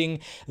officially ending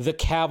the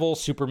Cavill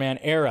Superman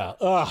era.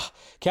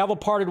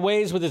 Cavill parted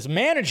ways with his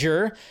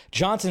manager,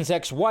 Johnson's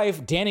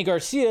ex-wife, Dani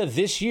Garcia,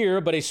 this year,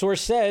 but a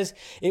source says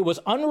it was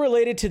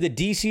unrelated to the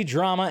DC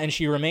drama and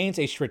she remains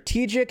a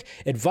strategic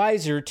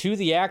advisor to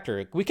the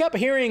actor. We kept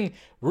hearing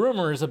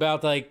rumors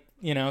about, that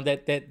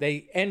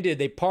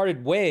they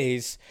parted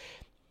ways.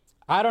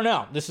 I don't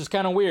know. This is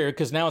kind of weird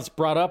because now it's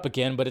brought up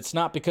again, but it's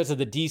not because of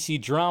the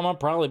DC drama.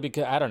 Probably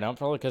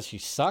because she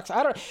sucks.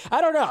 I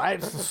don't know.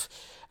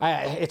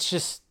 It's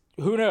just,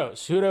 who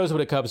knows? Who knows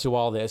when it comes to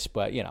all this,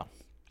 but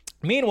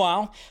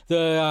Meanwhile,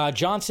 the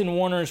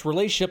Johnson-Warner's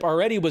relationship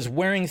already was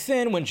wearing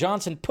thin when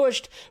Johnson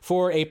pushed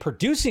for a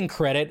producing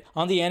credit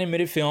on the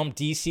animated film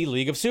DC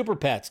League of Super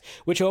Pets,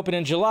 which opened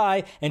in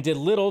July and did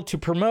little to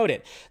promote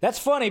it. That's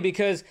funny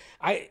because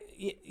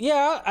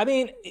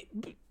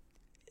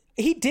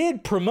he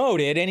did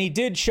promote it, and he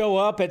did show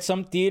up at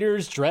some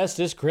theaters dressed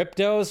as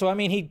Crypto. So,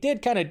 he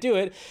did kind of do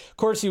it. Of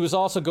course, he was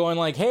also going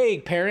like, hey,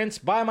 parents,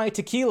 buy my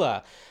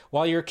tequila.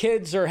 While your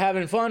kids are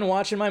having fun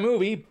watching my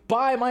movie,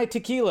 buy my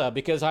tequila,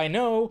 because I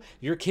know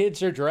your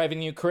kids are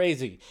driving you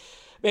crazy.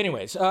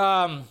 Anyways, he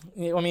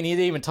didn't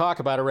even talk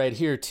about it right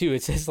here, too.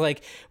 It says,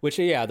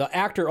 the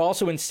actor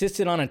also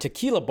insisted on a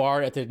tequila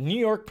bar at the New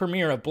York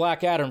premiere of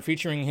Black Adam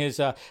featuring his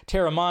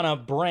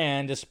Terramana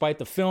brand, despite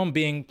the film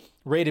being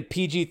rated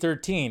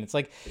PG-13. It's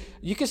like,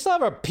 you can still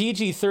have a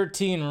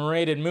PG-13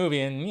 rated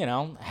movie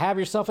and, have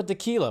yourself a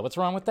tequila. What's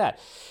wrong with that?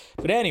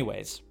 But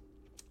anyways...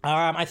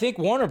 I think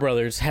Warner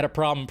Brothers had a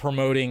problem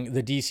promoting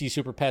the DC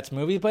Super Pets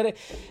movie, but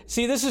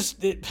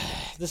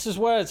this is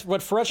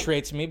what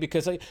frustrates me,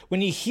 because when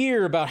you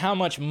hear about how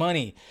much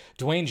money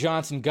Dwayne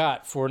Johnson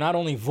got for not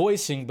only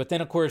voicing, but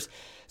then of course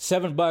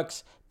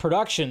 $7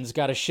 Productions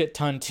got a shit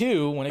ton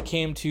too when it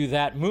came to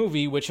that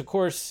movie, which of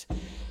course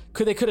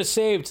they could have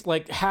saved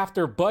like half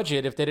their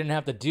budget if they didn't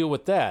have to deal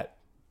with that.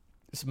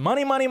 It's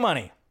money, money,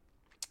 money.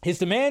 His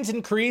demands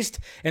increased,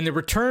 and the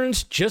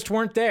returns just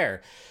weren't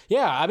there.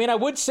 Yeah, I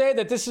would say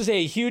that this is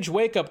a huge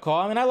wake-up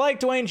call. I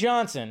like Dwayne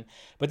Johnson,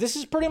 but this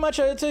is pretty much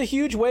it's a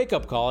huge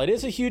wake-up call. It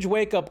is a huge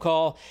wake-up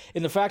call,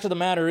 and the fact of the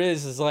matter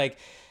is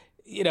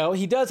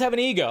he does have an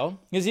ego.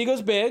 His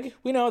ego's big.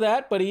 We know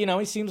that, but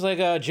he seems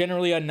like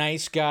generally a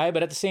nice guy,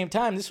 but at the same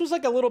time, this was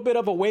like a little bit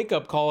of a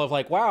wake-up call of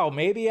like, wow,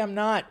 maybe I'm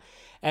not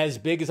as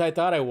big as I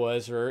thought I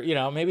was, or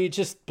maybe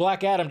just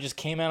Black Adam just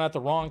came out at the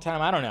wrong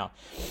time. I don't know.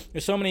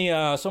 There's so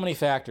many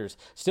factors.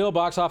 Still,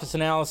 box office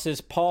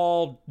analysis.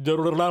 Paul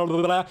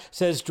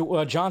says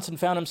Johnson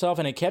found himself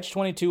in a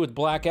catch-22 with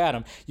Black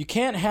Adam. You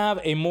can't have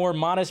a more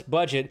modest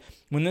budget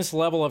when this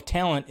level of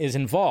talent is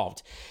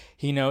involved.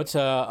 He notes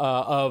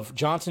of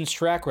Johnson's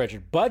track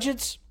record.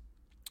 Budgets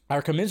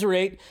are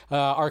commiserate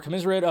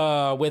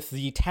with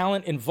the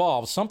talent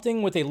involved.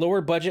 Something with a lower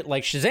budget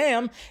like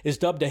Shazam is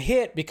dubbed a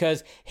hit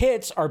because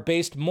hits are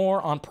based more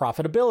on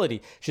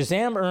profitability.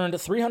 Shazam earned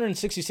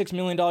 $366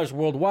 million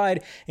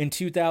worldwide in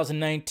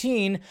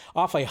 2019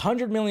 off a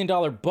 $100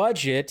 million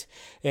budget.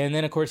 And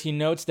then, of course, he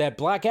notes that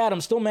Black Adam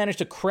still managed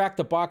to crack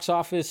the box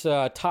office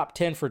top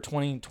 10 for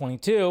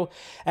 2022.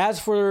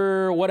 As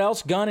for what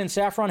else Gunn and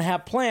Safran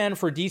have planned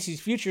for DC's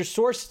future,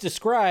 sources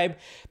describe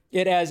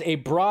it as a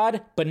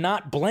broad but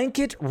not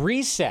blanket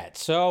reset.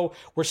 So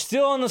we're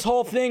still on this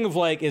whole thing of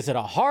like, is it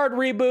a hard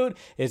reboot?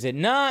 Is it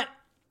not?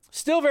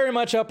 Still very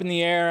much up in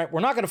the air. We're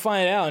not going to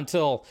find out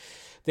until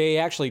they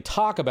actually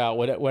talk about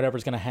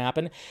whatever's going to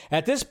happen.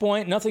 At this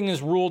point, nothing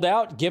is ruled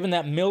out, given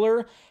that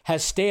Miller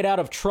has stayed out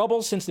of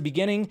trouble since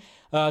beginning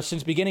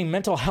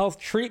mental health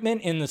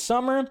treatment in the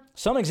summer.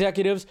 Some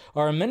executives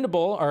are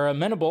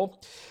amenable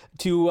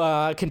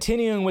to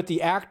continuing with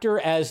the actor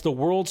as the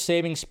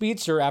world-saving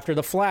speedster after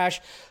The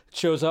Flash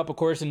shows up, of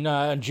course, in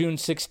June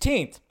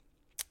 16th.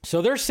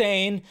 So they're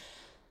saying,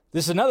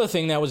 this is another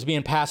thing that was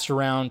being passed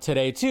around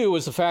today, too,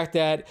 is the fact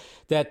that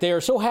they are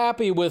so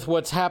happy with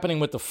what's happening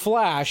with The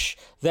Flash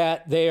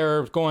that they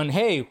are going,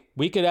 hey,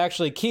 we could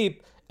actually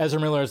keep Ezra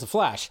Miller as The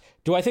Flash.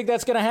 Do I think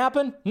that's going to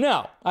happen?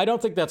 No, I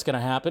don't think that's going to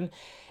happen.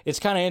 It's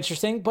kind of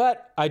interesting,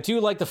 but I do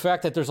like the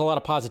fact that there's a lot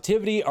of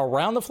positivity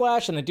around The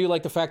Flash, and I do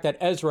like the fact that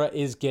Ezra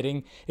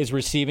is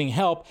receiving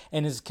help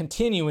and is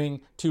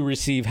continuing to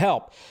receive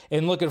help.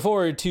 And looking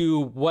forward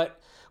to what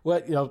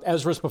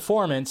Ezra's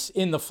performance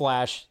in The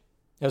Flash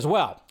as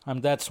well.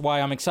 That's why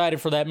I'm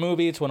excited for that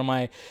movie. It's one of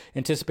my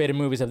anticipated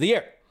movies of the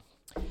year.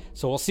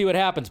 So we'll see what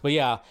happens. But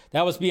yeah,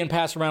 that was being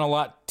passed around a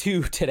lot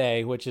too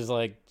today, which is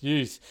like,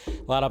 geez,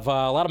 there's some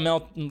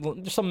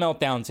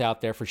meltdowns out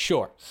there for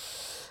sure.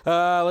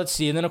 Let's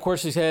see. And then, of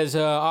course, he says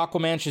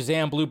Aquaman,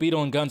 Shazam, Blue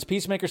Beetle, and Gunn's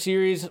Peacemaker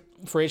series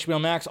for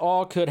HBO Max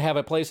all could have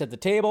a place at the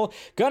table.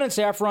 Gunn and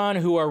Safran,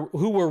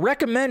 who were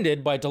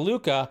recommended by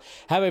DeLuca,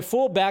 have a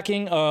full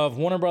backing of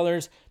Warner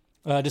Brothers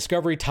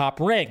Discovery top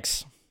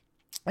ranks.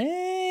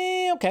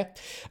 Okay.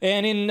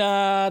 And in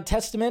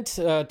testament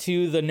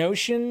to the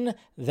notion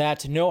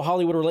that no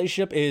Hollywood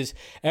relationship is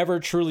ever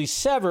truly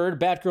severed,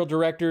 Batgirl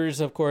directors,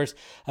 of course,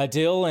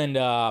 Adil and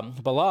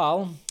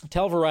Bilal,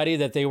 tell Variety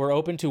that they were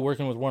open to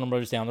working with Warner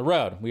Brothers down the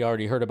road. We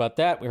already heard about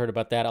that. We heard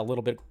about that a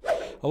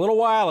little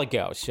while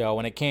ago. So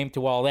when it came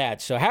to all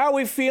that. So how are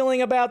we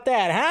feeling about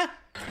that, huh?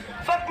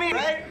 Fuck me,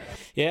 right?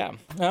 Yeah.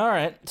 All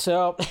right.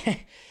 So,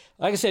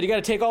 like I said, you got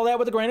to take all that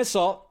with a grain of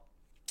salt.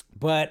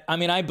 But I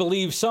mean, I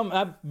believe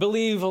a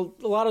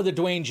lot of the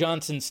Dwayne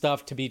Johnson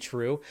stuff to be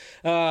true.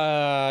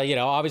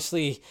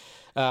 Obviously,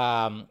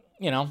 I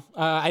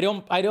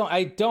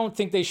don't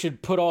think they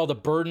should put all the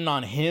burden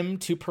on him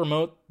to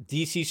promote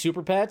DC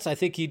Super Pets. I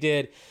think he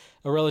did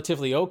a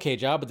relatively okay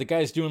job, but the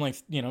guy's doing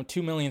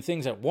 2 million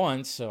things at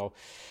once. So,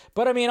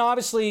 but I mean,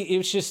 obviously, it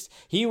was just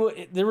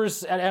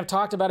I've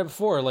talked about it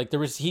before. It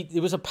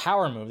was a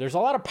power move. There's a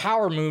lot of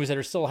power moves that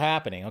are still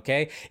happening.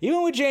 Okay,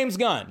 even with James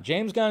Gunn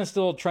is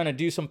still trying to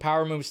do some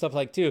power move stuff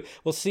too.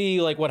 We'll see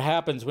what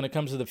happens when it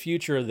comes to the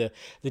future of the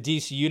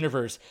DC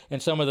universe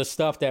and some of the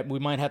stuff that we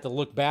might have to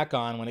look back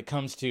on when it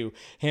comes to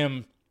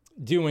him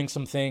doing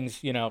some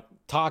things,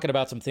 talking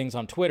about some things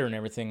on Twitter and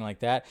everything like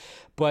that.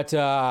 But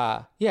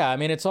I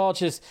mean, it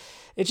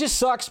just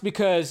sucks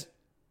because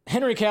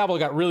Henry Cavill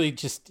got really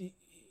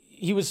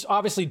he was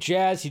obviously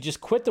jazzed. He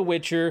just quit The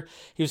Witcher.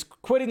 He was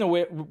quitting The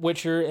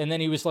Witcher, and then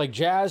he was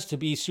jazzed to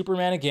be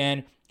Superman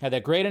again. Had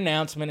that great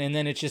announcement, and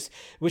then it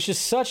was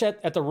just such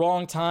at the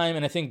wrong time.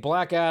 And I think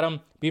Black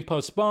Adam being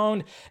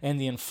postponed, and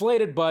the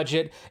inflated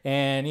budget,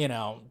 and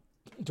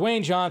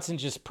Dwayne Johnson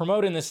just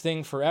promoting this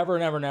thing forever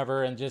and ever and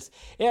ever, and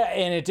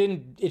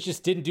it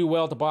just didn't do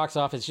well at the box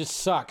office. It just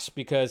sucks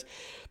because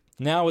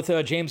now with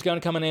James Gunn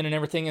coming in and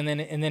everything,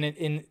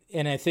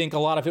 and I think a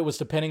lot of it was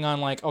depending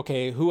on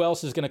okay, who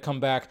else is going to come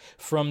back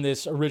from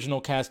this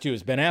original cast too?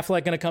 Is Ben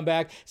Affleck going to come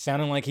back?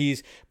 Sounding like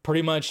he's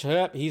pretty much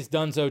he's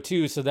donezo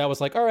too. So that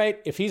was all right,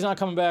 if he's not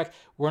coming back,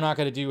 we're not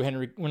going to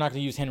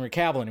use Henry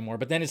Cavill anymore.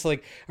 But then it's all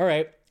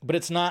right, but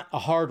it's not a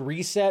hard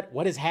reset.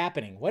 What is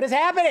happening? What is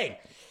happening?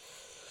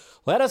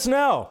 Let us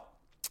know.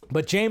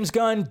 But James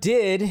Gunn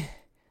did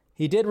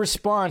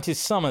respond to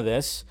some of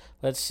this.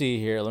 Let's see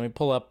here. Let me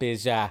pull up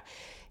his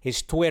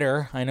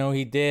Twitter. I know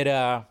he did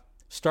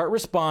start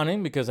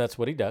responding because that's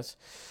what he does.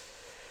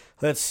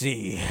 Let's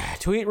see.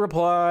 Tweet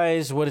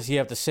replies. What does he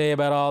have to say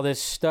about all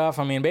this stuff?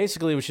 I mean,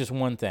 basically, it was just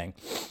one thing.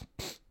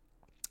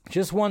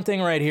 Just one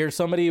thing right here.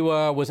 Somebody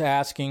was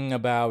asking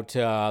about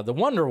the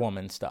Wonder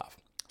Woman stuff.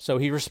 So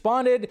he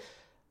responded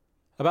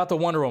about the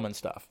Wonder Woman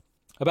stuff.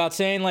 about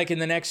saying like in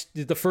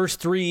the first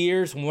 3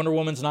 years, Wonder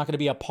Woman's not going to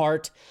be a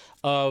part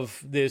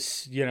of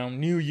this,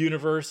 new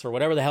universe or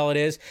whatever the hell it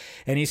is.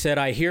 And he said,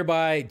 I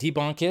hereby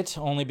debunk it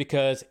only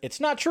because it's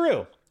not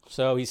true.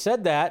 So he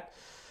said that.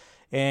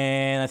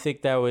 And I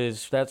think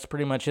that's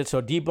pretty much it.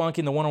 So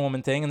debunking the Wonder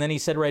Woman thing. And then he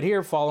said right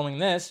here, following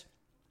this,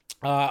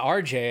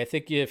 RJ, I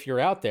think if you're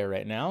out there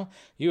right now,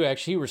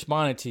 he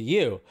responded to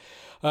you.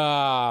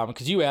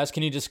 Because you asked,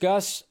 can you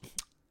discuss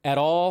at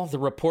all the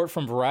report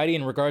from Variety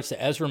in regards to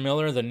Ezra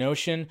Miller, the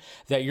notion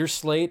that your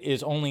slate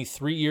is only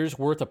 3 years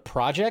worth of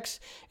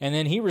projects? And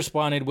then he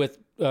responded with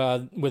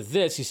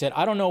this. He said,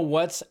 I don't know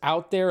what's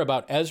out there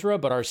about Ezra,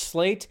 but our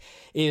slate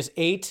is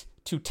 8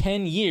 to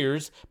 10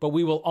 years, but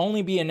we will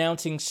only be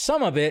announcing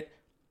some of it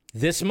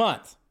this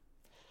month.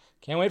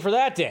 Can't wait for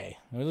that day.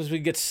 At least we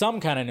get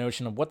some kind of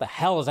notion of what the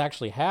hell is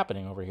actually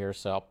happening over here.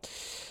 So,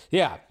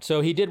 yeah.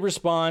 So he did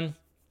respond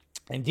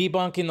and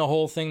debunking the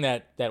whole thing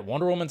that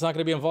Wonder Woman's not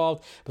going to be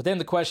involved. But then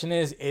the question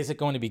is it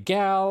going to be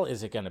Gal?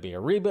 Is it going to be a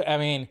reboot? I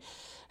mean,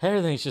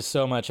 everything's just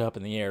so much up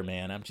in the air,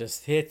 man.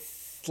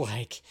 It's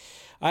like,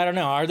 I don't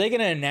know. Are they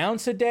going to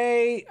announce a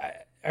day?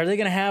 Are they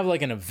going to have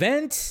like an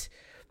event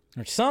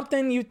or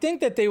something? You'd think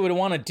that they would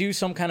want to do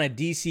some kind of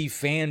DC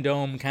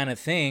fandom kind of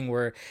thing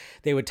where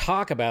they would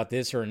talk about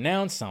this or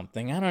announce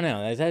something. I don't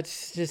know.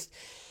 That's just,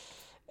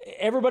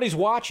 everybody's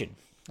watching.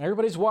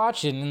 Everybody's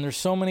watching, and there's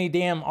so many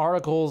damn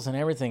articles and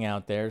everything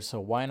out there, so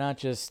why not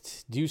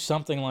just do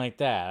something like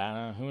that? I don't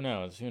know. Who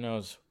knows? Who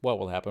knows what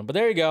will happen? But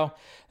there you go.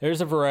 There's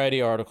a Variety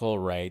article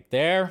right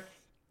there.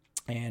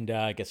 And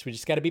I guess we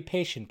just got to be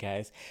patient,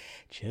 guys.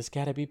 Just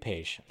got to be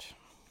patient.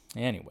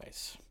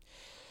 Anyways.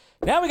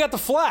 Now we got The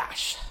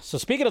Flash. So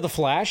speaking of The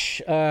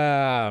Flash,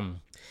 yeah.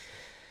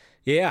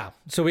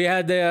 So we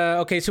had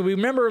so we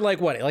remember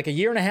like a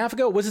year and a half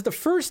ago? Was it the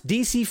first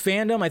DC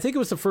fandom? I think it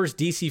was the first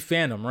DC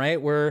fandom,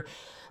 right? Where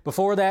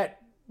before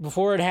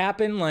it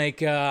happened,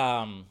 like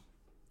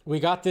we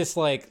got this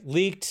like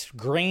leaked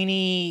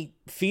grainy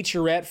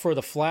featurette for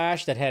The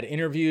Flash that had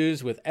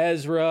interviews with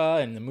Ezra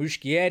and the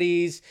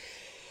Muschietis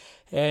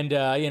and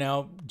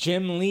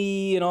Jim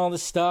Lee and all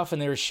this stuff,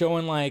 and they were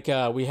showing like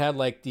we had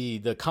like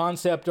the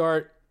concept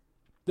art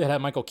that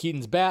had Michael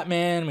Keaton's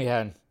Batman. We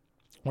had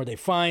where they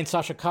find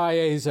Sasha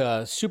Calle's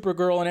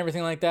Supergirl and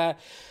everything like that.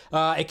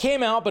 It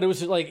came out, but it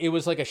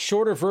was like a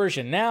shorter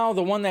version. Now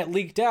the one that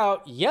leaked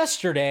out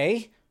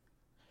yesterday,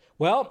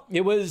 well,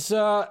 it was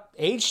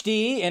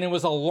HD and it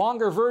was a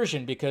longer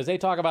version because they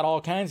talk about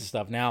all kinds of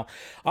stuff. Now,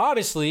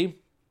 obviously,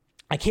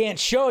 I can't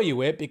show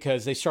you it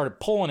because they started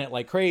pulling it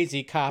like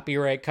crazy,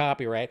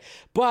 copyright.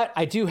 But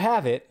I do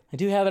have it. I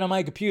do have it on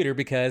my computer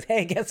because,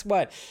 hey, guess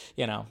what?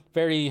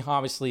 Very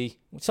obviously,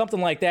 something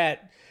like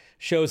that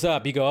shows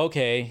up, you go,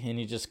 okay, and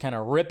you just kind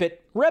of rip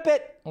it.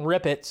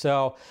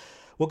 So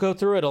we'll go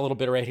through it a little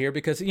bit right here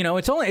because,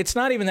 it's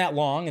not even that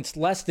long. It's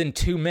less than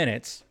 2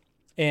 minutes.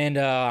 And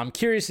I'm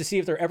curious to see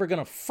if they're ever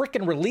going to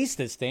freaking release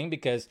this thing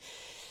because,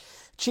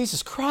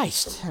 Jesus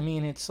Christ. I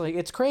mean, it's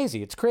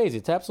crazy.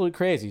 It's absolutely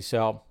crazy.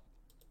 So.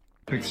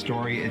 Quick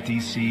story at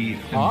DC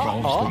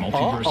involves the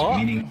multiverse,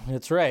 meaning.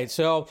 That's right.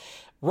 So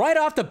right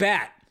off the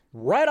bat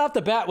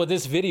with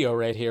this video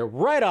right here,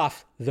 right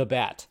off the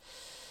bat.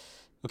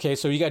 Okay,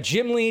 so you got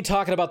Jim Lee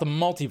talking about the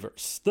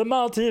multiverse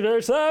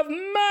of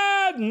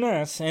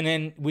madness, and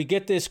then we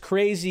get this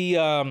crazy,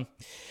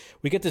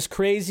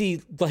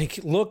 like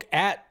look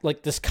at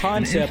like this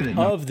concept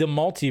of the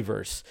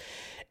multiverse,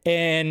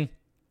 and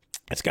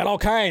it's got all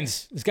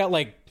kinds. It's got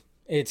like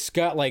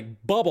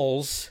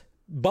bubbles,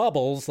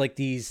 like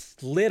these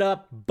lit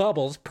up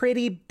bubbles,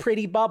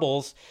 pretty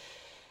bubbles,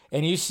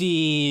 and you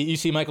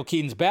see Michael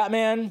Keaton's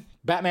Batman.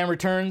 Batman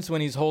Returns when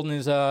he's holding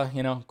his,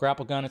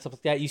 grapple gun and stuff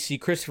like that. You see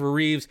Christopher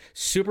Reeve's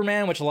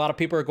Superman, which a lot of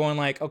people are going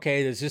like,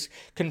 okay, does this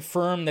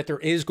confirm that there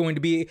is going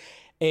to be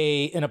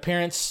an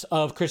appearance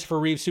of Christopher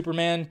Reeve's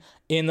Superman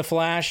in The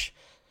Flash?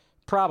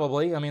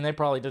 Probably. I mean, they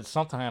probably did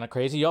something kind of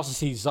crazy. You also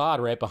see Zod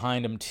right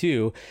behind him,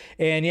 too.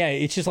 And, yeah,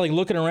 it's just like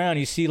looking around.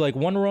 You see, like,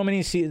 Wonder Woman,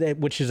 you see that,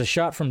 which is a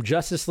shot from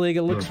Justice League,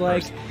 it looks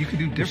like. You could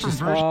do different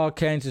versions. All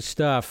kinds of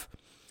stuff.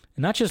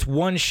 Not just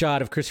one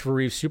shot of Christopher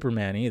Reeve's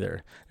Superman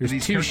either. There's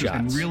two shots.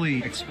 And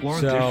really explore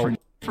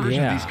different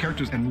versions of these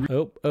characters. And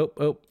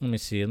Let me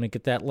see. Let me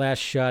get that last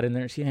shot in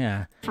there.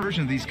 Yeah.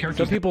 Version of these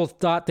characters. Some people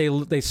thought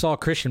they saw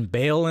Christian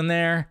Bale in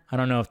there. I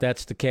don't know if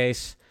that's the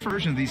case.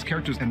 Version of these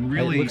characters and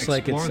really it looks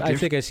like it's. I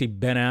think I see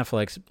Ben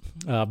Affleck's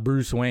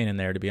Bruce Wayne in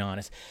there, to be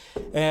honest.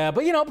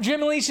 But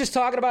Jim Lee's just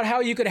talking about how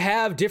you could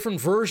have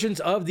different versions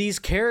of these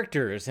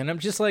characters, and I'm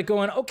just like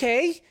going,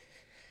 okay.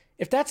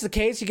 If that's the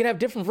case, you can have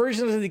different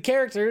versions of the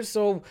characters,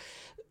 so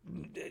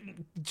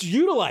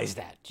utilize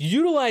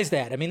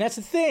that. I mean, that's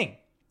the thing.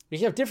 You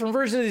have different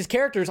versions of these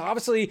characters.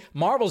 Obviously,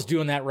 Marvel's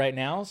doing that right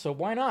now, so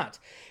why not?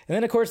 And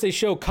then, of course, they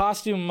show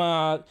costume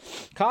art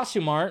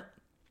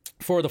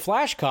for the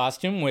Flash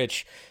costume,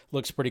 which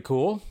looks pretty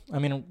cool. I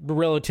mean,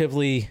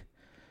 relatively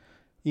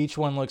Each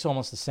one looks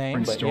almost the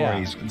same, but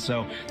stories. And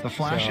so the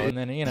Flash and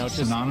then, you know,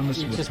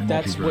 synonymous with the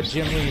that's what multiverse.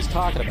 Jim Lee is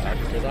talking about,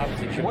 because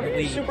obviously Jim Lee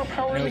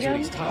knows what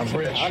he's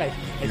talking about. I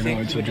think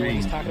it's a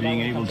dream, being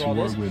able to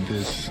work with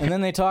this. And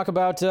then they talk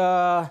about,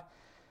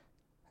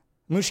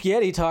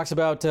 Muschietti talks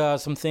about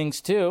some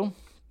things too.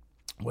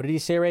 What did he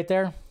say right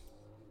there?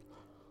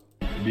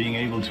 Being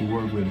able to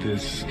work with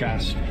this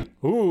cast.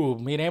 Ooh,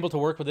 being able to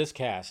work with this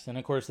cast. And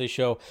of course they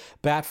show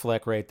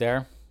Batfleck right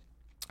there.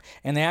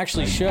 And they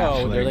actually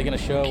show, they're going to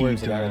show,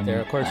 where's the guy right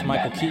there? Of course,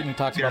 Michael Keaton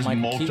talks about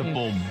Michael Keaton.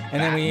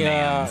 And then we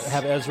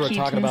have Ezra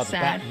talking about the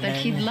Batman. That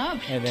he'd love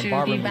and then to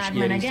Barbara be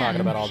Batman Muschietti again. talking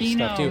about all this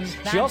stuff too.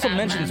 She also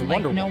mentions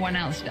Wonder Woman. No one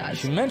else does.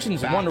 She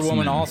mentions Wonder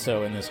Woman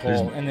also in this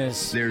whole,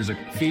 there's a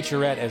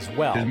featurette as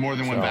well. There's more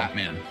than one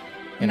Batman.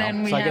 You know, And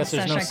then we so I have guess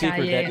there's no Sasha secret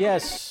Calle. that,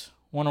 yes,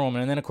 Wonder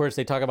Woman. And then, of course,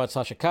 they talk about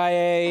Sasha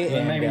Calle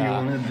and,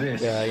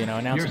 you know,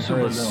 announcing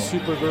her as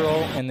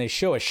Supergirl. And they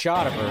show a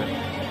shot of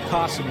her.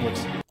 Costume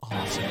looks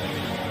awesome.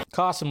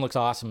 Costume looks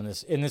awesome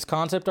in this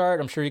concept art.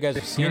 I'm sure you guys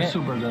have seen it.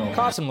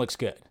 Costume looks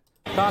good.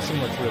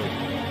 Costume looks really good.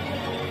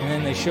 And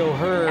then they show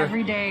her,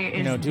 Every day is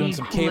you know, doing the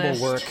some cable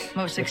coolest, work.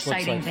 most which looks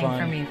exciting like thing fun,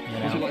 for me.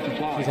 You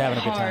know, she's having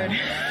a good time.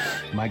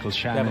 Michael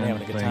Shannon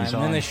Having a good time. plays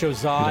And then they show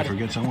Zod. Did I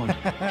forget someone?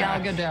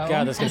 Gal Gadot.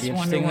 God, that's gonna be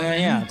interesting.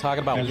 Yeah,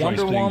 talking about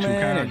Wonder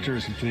Woman.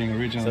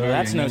 So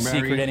that's no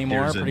secret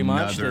anymore, There's pretty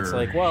much. It's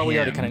like, well, we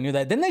already kind of knew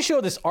that. Then they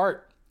show this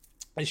art.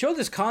 They show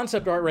this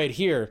concept art right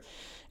here.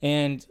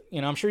 And,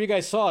 you know, I'm sure you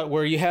guys saw it,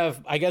 where you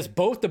have, I guess,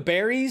 both the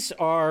Barrys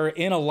are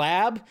in a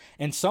lab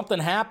and something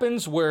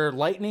happens where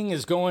lightning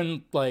is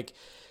going, like,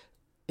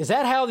 is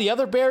that how the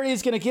other Barry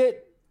is going to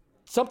get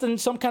something,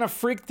 some kind of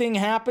freak thing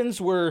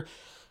happens where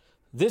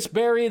this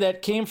Barry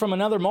that came from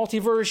another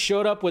multiverse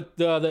showed up with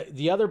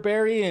the other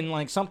Barry, and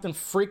like something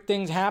freak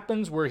things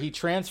happens where he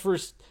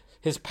transfers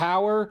his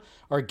power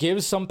or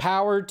gives some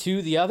power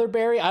to the other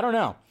Barry? I don't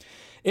know.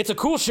 It's a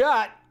cool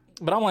shot.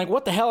 But I'm like,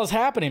 what the hell is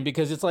happening?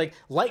 Because it's like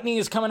lightning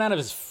is coming out of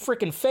his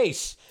freaking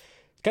face.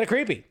 It's kind of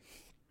creepy.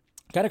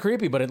 Kind of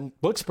creepy, but it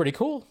looks pretty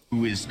cool.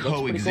 Who is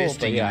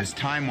coexisting in this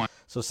timeline.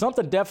 So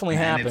something definitely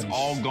happens. And it's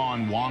all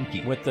gone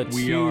wonky. With the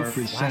We two are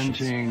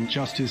presenting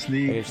Justice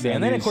League.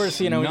 And then, of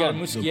course, you know, we got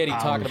Muschietti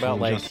talking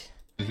about, like,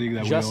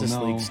 Justice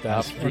League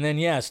stuff. And then,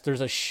 yes, there's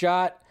a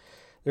shot.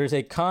 There's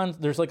like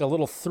a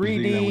little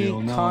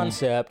 3D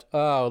concept.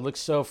 Oh, it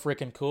looks so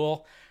freaking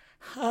cool.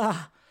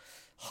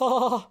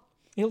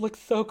 It looks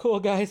so cool,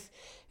 guys.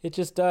 It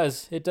just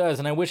does. It does.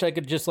 And I wish I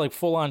could just like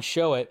full on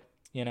show it,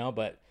 you know,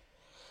 but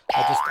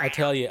I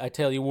tell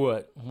you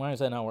what. Why does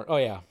that not work? Oh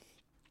yeah.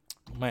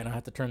 Might not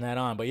have to turn that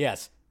on, but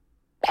yes.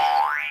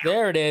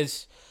 There it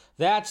is.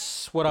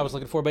 That's what I was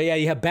looking for. But yeah,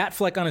 you have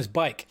Batfleck on his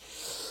bike.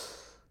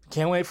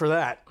 Can't wait for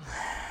that.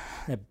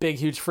 That big,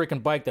 huge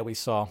freaking bike that we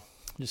saw.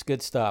 Just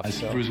good stuff.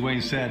 As Bruce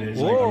Wayne said, it's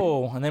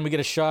whoa! And then we get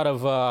a shot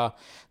of.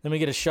 We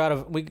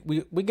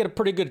get a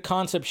pretty good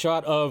concept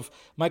shot of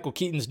Michael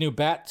Keaton's new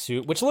bat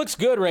suit, which looks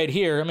good right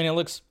here. I mean, it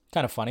looks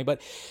kind of funny, but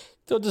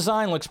the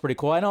design looks pretty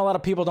cool. I know a lot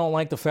of people don't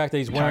like the fact that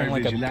he's wearing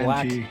like a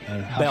black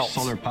belt.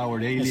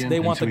 Solar-powered alien. They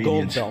want the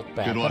gold belt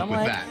back. Good luck with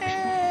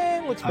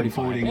that. It looks pretty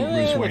fine.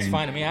 It looks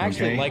fine to me. I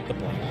actually like the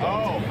black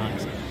belt, to be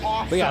honest.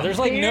 But yeah, there's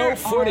like no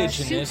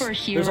footage in this.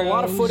 There's a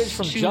lot of footage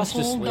from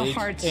Justice League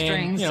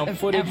and, you know,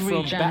 footage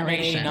from Batman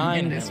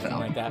 '89 and everything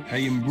like that.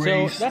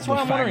 So that's what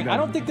I'm wondering. I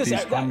don't think this.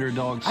 I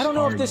don't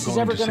know if this is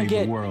ever going to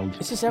get.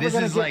 Is this ever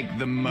going to get like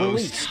the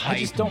most hyped? I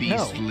just don't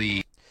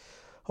know.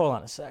 Hold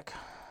on a sec.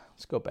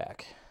 Let's go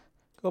back.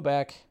 Go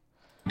back.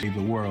 The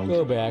world.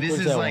 Go back. This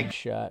Where's is that like one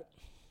shot?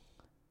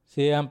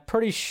 See, I'm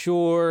pretty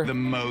sure. the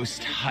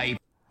most hype.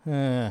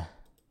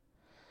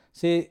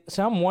 See,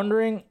 so I'm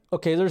wondering.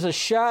 Okay, there's a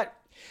shot.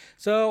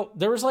 So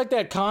there was like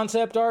that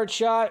concept art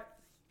shot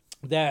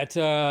that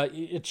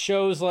it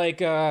shows like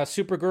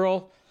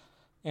Supergirl,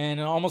 and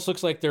it almost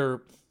looks like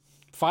they're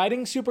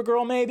fighting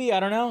Supergirl. Maybe, I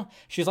don't know.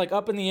 She's like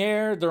up in the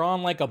air. They're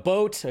on like a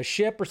boat, a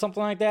ship, or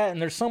something like that,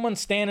 and there's someone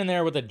standing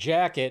there with a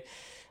jacket.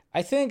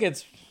 I think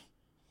it's.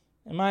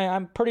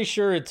 I'm pretty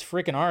sure it's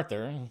freaking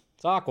Arthur.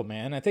 It's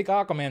Aquaman. I think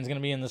Aquaman's going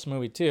to be in this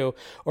movie too,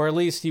 or at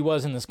least he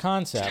was in this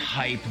concept.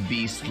 Hype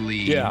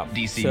beastly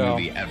DC so,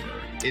 movie ever.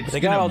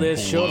 They got all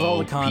this, shows all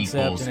the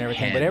concept and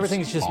everything, but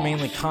everything's just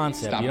mainly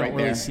concept. You don't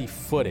really see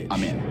footage.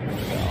 I'm in.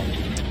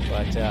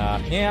 But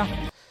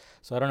yeah.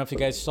 So I don't know if you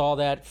guys saw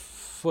that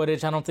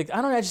footage. I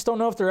just don't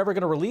know if they're ever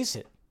going to release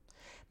it.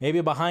 Maybe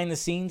a behind the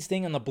scenes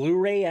thing on the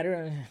Blu-ray. I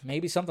don't know.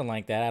 Maybe something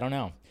like that. I don't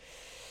know.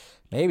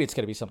 Maybe it's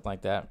going to be something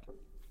like that.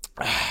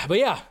 But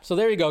yeah, so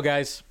there you go,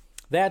 guys.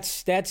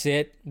 That's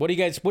it. What did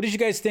you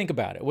guys think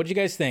about it? What did you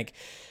guys think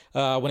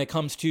when it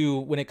comes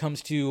to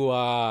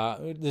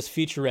this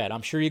featurette?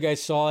 I'm sure you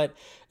guys saw it.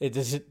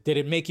 Did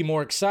it make you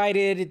more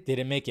excited? Did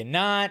it make you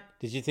not?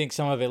 Did you think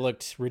some of it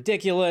looked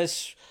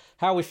ridiculous?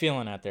 How are we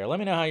feeling out there? Let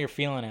me know how you're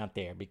feeling out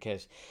there,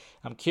 because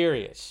I'm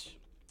curious.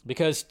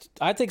 Because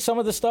I think some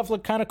of the stuff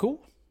looked kind of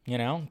cool. You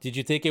know? Did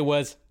you think it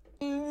was?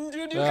 That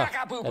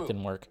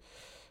didn't work.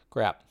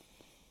 Crap.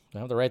 Do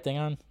I have the right thing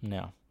on?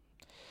 No.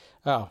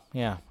 Oh,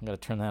 yeah, I'm going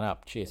to turn that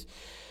up. Jeez.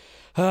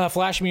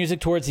 Flash music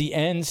towards the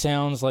end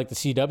sounds like the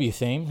CW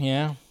theme.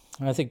 Yeah,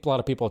 I think a lot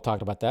of people have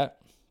talked about that.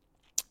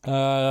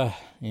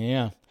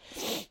 Yeah.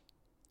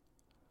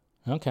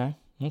 Okay.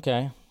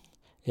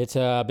 It's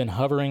been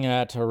hovering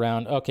at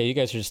around... Okay, you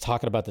guys are just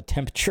talking about the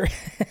temperature.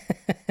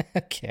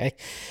 Okay.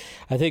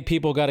 I think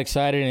people got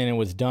excited and it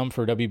was dumb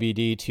for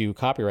WBD to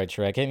copyright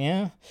strike it.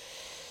 Yeah.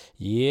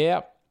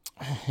 Yep.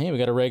 Hey, we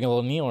got a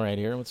regular Neil right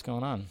here. What's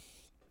going on?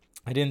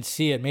 I didn't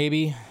see it.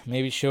 Maybe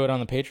show it on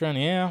the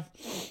Patreon. Yeah.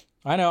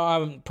 I know.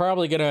 I'm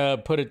probably going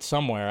to put it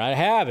somewhere. I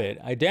have it.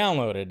 I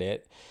downloaded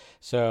it.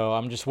 So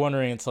I'm just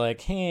wondering, it's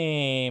like,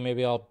 hey,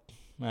 maybe I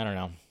don't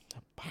know,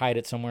 hide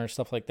it somewhere,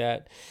 stuff like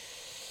that.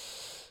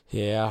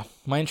 Yeah.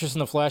 My interest in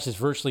The Flash is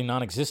virtually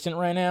non-existent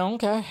right now.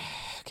 Okay.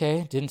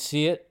 Didn't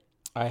see it.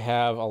 I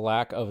have a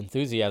lack of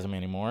enthusiasm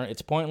anymore.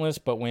 It's pointless,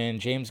 but when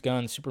James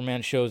Gunn's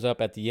Superman shows up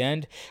at the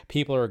end,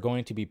 people are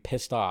going to be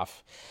pissed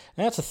off.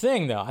 And that's the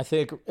thing, though. I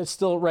think it's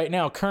still right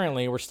now.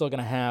 Currently, we're still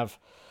gonna have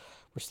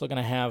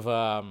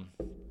a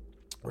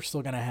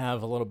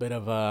little bit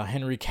of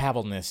Henry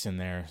Cavillness in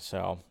there.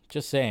 So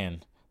just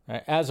saying,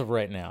 as of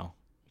right now,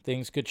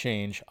 things could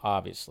change,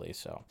 obviously.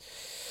 So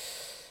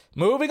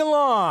moving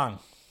along.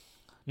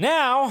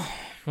 Now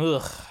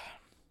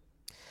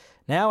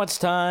it's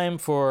time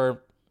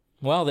for,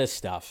 well, this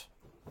stuff.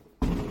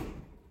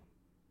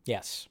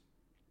 Yes.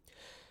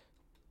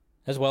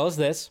 As well as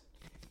this.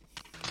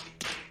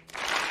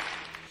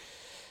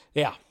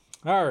 Yeah.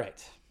 All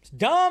right.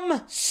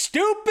 Dumb,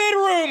 stupid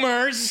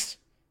rumors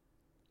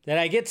that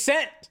I get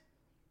sent.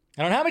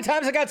 I don't know how many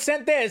times I got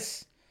sent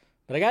this,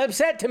 but I got them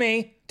sent to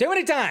me too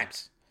many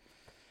times.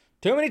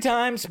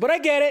 But I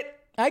get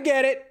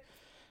it.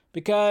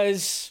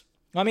 Because,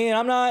 I mean,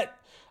 I'm not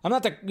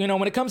the,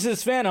 when it comes to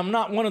this fan, I'm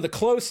not one of the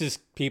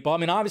closest people. I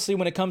mean, obviously,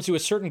 when it comes to a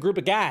certain group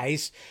of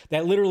guys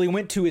that literally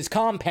went to his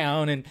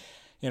compound and,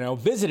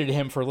 visited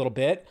him for a little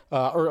bit,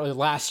 or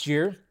last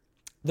year,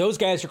 those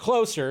guys are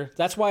closer.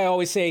 That's why I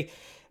always say,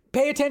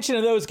 pay attention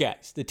to those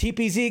guys. The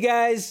TPZ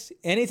guys,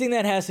 anything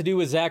that has to do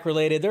with Zack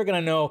related, they're going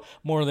to know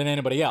more than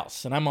anybody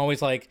else. And I'm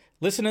always like,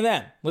 listen to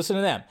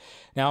them.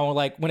 Now,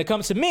 like, when it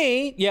comes to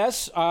me,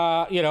 yes,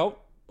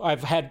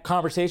 I've had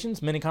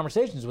many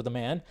conversations with the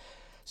man.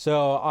 So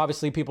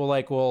obviously people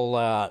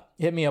will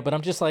hit me up, but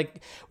I'm just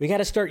like, we got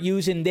to start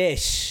using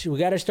this.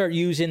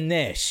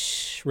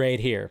 Right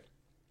here.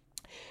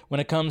 When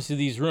it comes to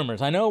these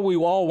rumors, I know we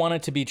all want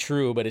it to be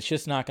true, but it's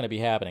just not going to be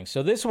happening.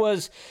 So this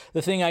was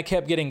the thing I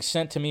kept getting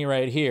sent to me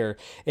right here.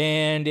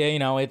 And,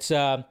 it's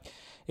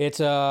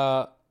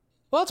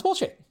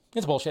bullshit.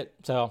 It's bullshit.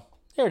 So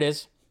there it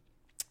is.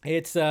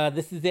 This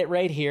is it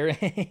right here.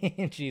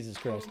 Jesus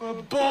Christ.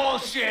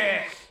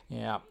 Bullshit!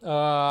 Yeah.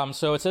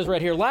 So it says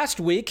right here, last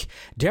week,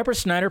 Deborah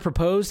Snyder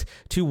proposed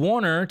to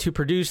Warner to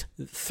produce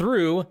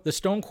through the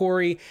Stone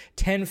Quarry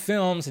 10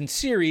 films and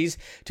series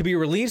to be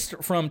released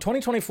from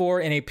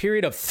 2024 in a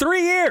period of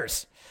 3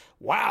 years.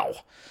 Wow.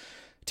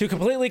 To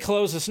completely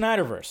close the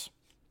Snyderverse.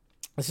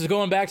 This is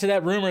going back to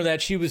that rumor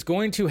that she was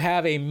going to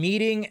have a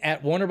meeting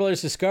at Warner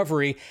Brothers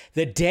Discovery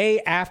the day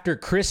after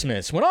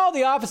Christmas, when all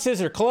the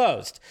offices are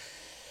closed.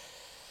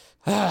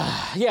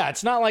 Yeah,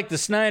 it's not like the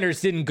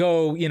Snyders didn't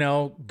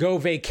go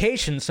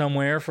vacation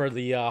somewhere for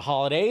the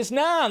holidays.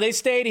 No, they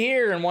stayed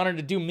here and wanted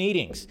to do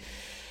meetings.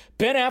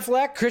 Ben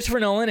Affleck, Christopher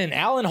Nolan, and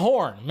Alan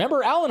Horn.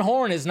 Remember, Alan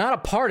Horn is not a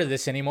part of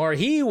this anymore.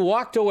 He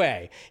walked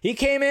away. He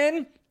came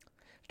in,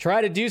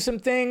 tried to do some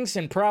things,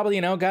 and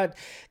probably,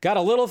 got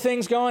a little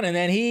things going, and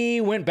then he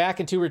went back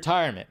into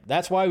retirement.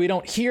 That's why we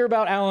don't hear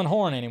about Alan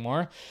Horn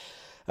anymore.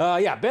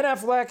 Ben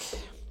Affleck,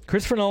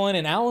 Christopher Nolan,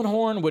 and Alan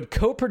Horn would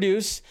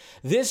co-produce,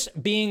 this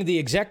being the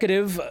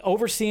executive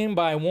overseen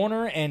by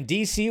Warner and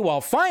DC, while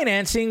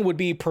financing would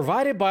be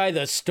provided by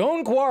the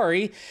Stone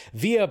Quarry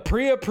via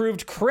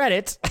pre-approved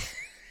credit,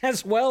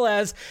 as well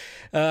as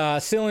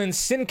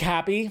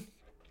syncope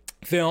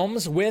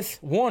films, with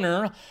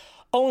Warner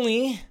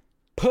only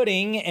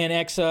putting an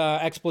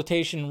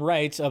exploitation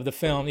rights of the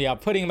film,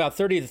 putting about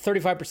 30 to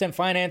 35%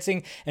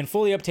 financing and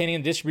fully obtaining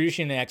the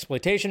distribution and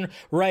exploitation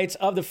rights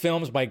of the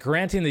films by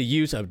granting the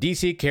use of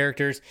DC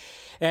characters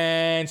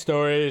and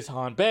stories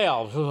on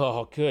bail.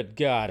 Oh, good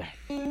God.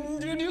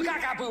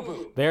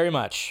 Very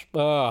much.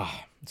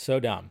 So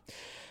dumb.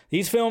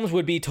 These films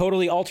would be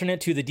totally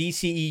alternate to the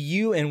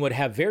DCEU and would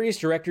have various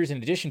directors in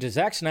addition to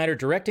Zack Snyder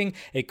directing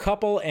a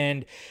couple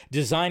and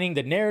designing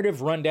the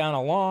narrative rundown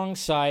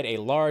alongside a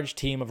large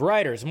team of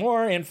writers.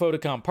 More info to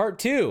come. Part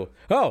 2.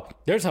 Oh,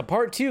 there's a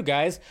part 2,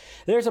 guys.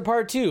 There's a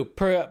part 2.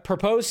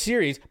 Proposed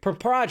series per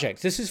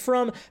projects. This is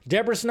from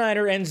Deborah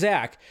Snyder and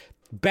Zack.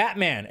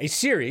 Batman, a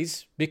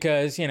series,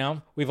 because,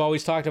 we've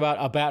always talked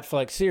about a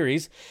Batfleck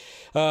series.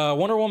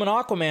 Wonder Woman,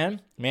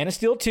 Aquaman, Man of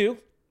Steel 2.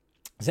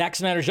 Zack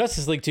Snyder's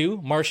Justice League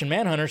 2, Martian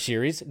Manhunter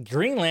series,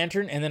 Green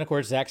Lantern, and then, of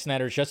course, Zack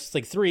Snyder's Justice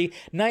League 3,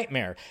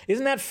 Nightmare.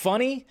 Isn't that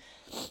funny?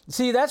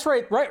 See, that's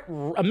right.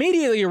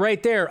 Immediately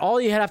right there,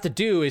 all you have to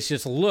do is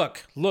just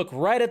look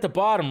right at the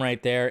bottom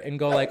right there and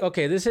go like,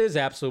 okay, this is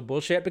absolute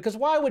bullshit, because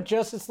why would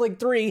Justice League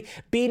 3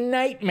 be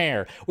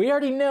Nightmare? We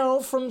already know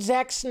from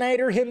Zack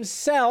Snyder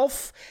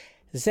himself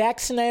Zack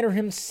Snyder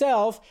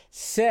himself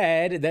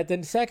said that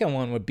the second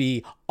one would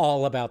be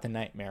all about the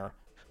nightmare.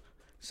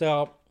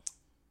 So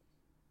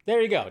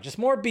there you go. Just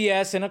more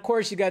BS. And of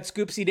course, you got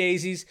Scoopsy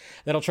Daisies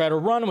that'll try to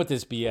run with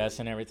this BS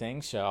and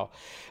everything. So,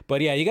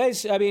 but yeah, you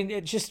guys, I mean,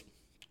 it just,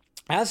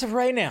 as of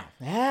right now,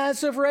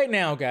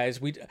 guys,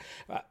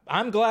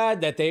 I'm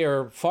glad that they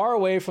are far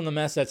away from the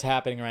mess that's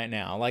happening right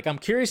now. Like, I'm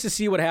curious to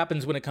see what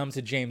happens when it comes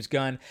to James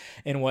Gunn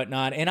and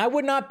whatnot. And I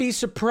would not be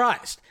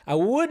surprised.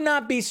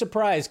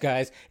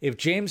 Guys, if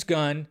James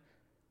Gunn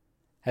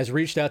has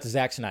reached out to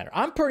Zack Snyder.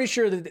 I'm pretty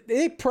sure that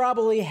they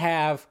probably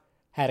have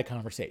had a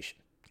conversation.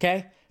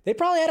 Okay? They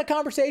probably had a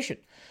conversation.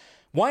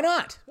 Why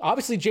not?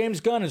 Obviously,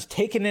 James Gunn is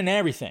taking in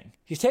everything.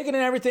 He's taking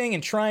in everything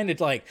and trying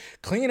to, like,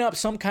 clean up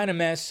some kind of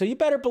mess. So you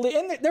better believe,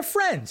 and they're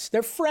friends.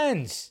 They're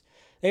friends.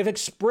 They've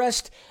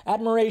expressed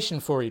admiration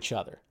for each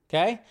other,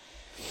 okay?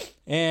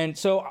 And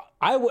so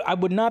I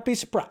would not be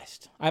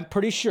surprised. I'm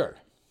pretty sure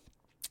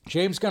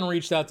James Gunn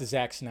reached out to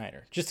Zack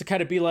Snyder just to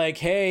kind of be like,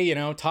 hey, you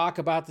know, talk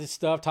about this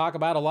stuff, talk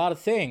about a lot of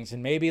things,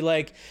 and maybe,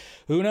 like,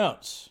 who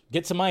knows,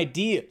 get some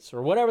ideas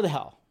or whatever the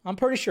hell. I'm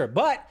pretty sure.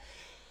 But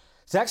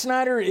Zack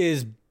Snyder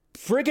is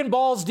freaking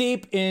balls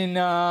deep in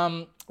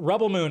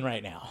Rebel Moon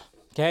right now.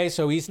 Okay,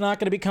 so he's not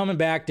going to be coming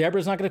back.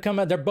 Deborah's not going to come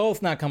back. They're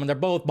both not coming. They're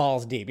both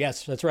balls deep.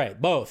 Yes, that's right.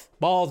 Both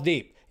balls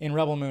deep in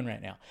Rebel Moon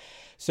right now.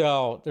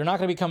 So they're not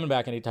going to be coming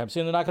back anytime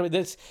soon. They're not going to be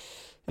this.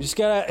 You just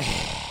got to,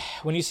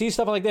 when you see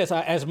stuff like this,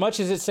 as much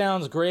as it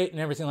sounds great and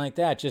everything like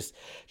that, just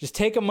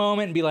take a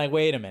moment and be like,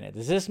 wait a minute.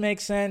 Does this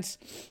make sense?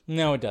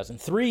 No, it doesn't.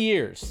 3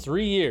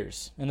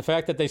 years. And the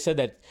fact that they said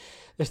that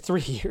there's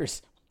 3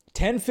 years.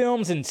 10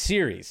 films in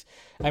series.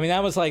 I mean,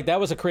 that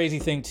was a crazy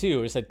thing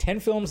too. It said 10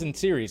 films in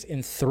series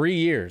in 3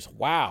 years.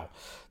 Wow.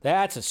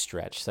 That's a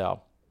stretch. So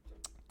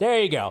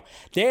there you go.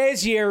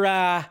 There's your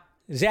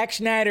Zack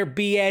Snyder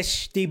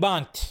BS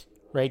debunked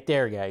right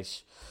there,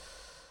 guys.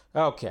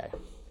 Okay.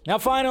 Now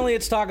finally,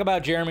 let's talk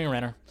about Jeremy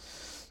Renner.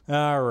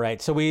 All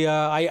right. So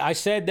I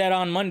said that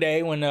on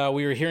Monday when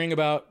we were hearing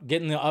about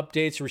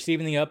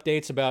receiving the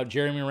updates about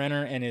Jeremy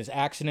Renner and his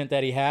accident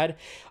that he had.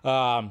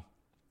 I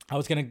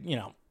was going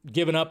to,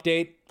 give an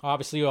update.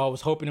 Obviously, I was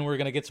hoping we were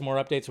going to get some more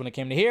updates when it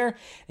came to here.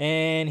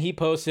 And he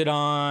posted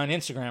on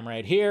Instagram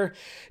right here.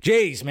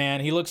 Jeez, man,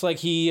 he looks like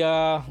he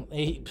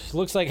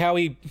looks like how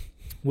he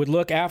would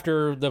look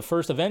after the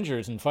first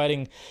Avengers and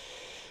fighting,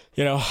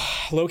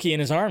 Loki and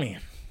his army.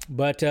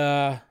 But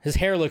his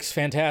hair looks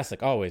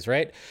fantastic always,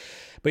 right?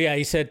 But yeah,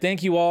 he said,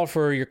 thank you all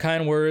for your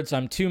kind words.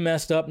 I'm too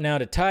messed up now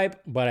to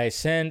type, but I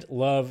send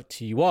love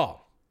to you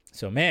all.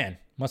 So, man,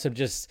 must have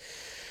just...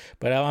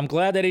 But I'm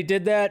glad that he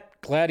did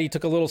that. Glad he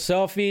took a little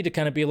selfie to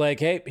kind of be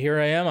like, hey, here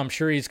I am. I'm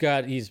sure he's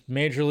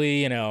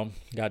majorly,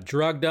 got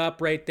drugged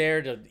up right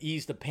there to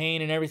ease the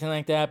pain and everything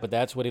like that. But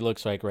that's what he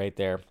looks like right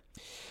there.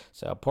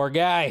 So poor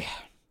guy.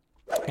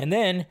 And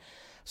then,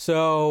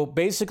 so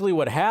basically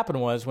what happened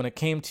was when it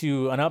came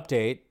to an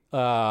update,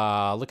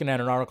 looking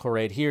at an article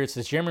right here, it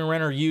says Jeremy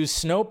Renner used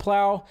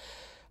snowplow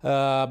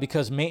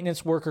because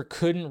maintenance worker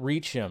couldn't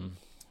reach him.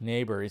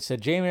 Neighbor. It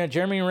said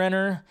Jeremy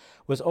Renner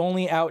was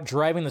only out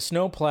driving the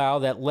snowplow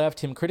that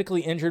left him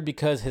critically injured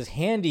because his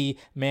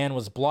handyman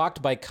was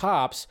blocked by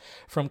cops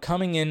from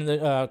coming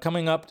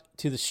up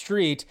to the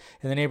street.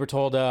 And the neighbor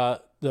told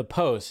the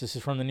Post. This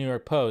is from the New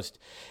York Post.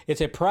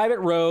 It's a private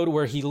road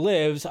where he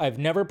lives. I've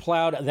never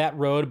plowed that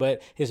road,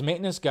 but his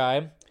maintenance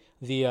guy,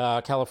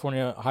 the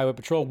California Highway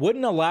Patrol,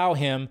 wouldn't allow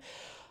him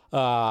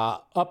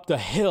up the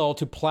hill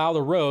to plow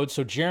the road.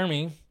 So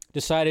Jeremy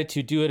decided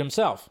to do it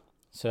himself.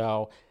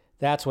 So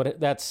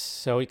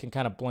so he can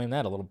kind of blame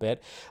that a little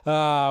bit. When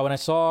I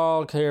saw,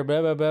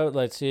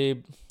 let's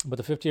see, but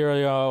the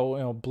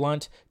 50-year-old,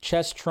 blunt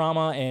chest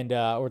trauma and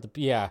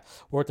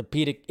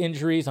orthopedic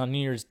injuries on New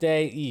Year's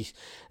Day.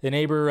 The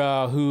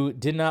neighbor who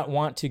did not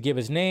want to give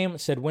his name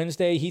said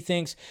Wednesday he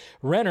thinks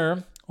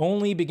Renner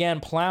only began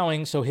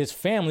plowing so his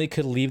family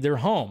could leave their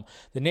home.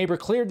 The neighbor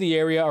cleared the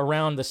area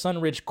around the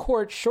Sunridge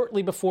Court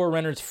shortly before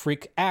Renner's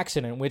freak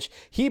accident, which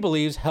he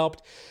believes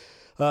helped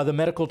the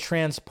medical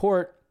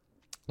transport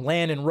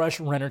land and rush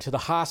Renner to the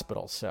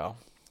hospital. So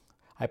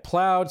I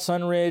plowed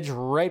Sunridge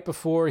right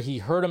before he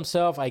hurt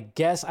himself. I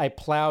guess I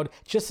plowed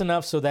just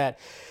enough so that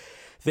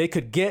they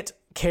could get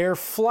care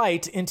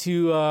flight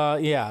into,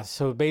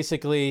 so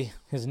basically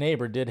his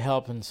neighbor did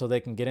help and so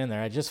they can get in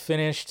there. I just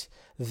finished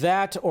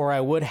that or I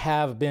would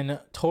have been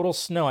total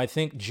snow. I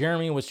think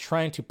Jeremy was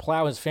trying to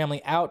plow his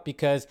family out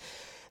because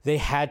they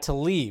had to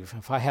leave.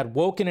 If I had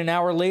woken an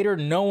hour later,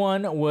 no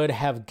one would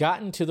have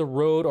gotten to the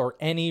road or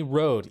any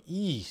road.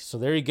 So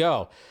there you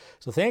go.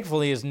 So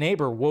thankfully, his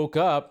neighbor woke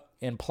up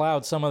and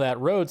plowed some of that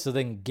road so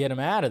they can get him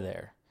out of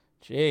there.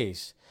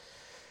 Jeez.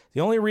 The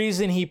only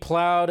reason he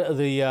plowed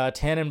the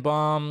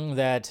Tannenbaum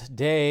that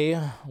day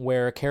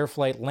where Care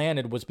Flight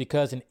landed was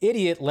because an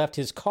idiot left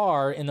his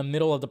car in the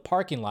middle of the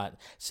parking lot,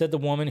 said the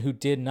woman who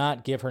did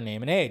not give her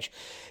name and age.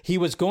 He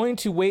was going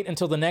to wait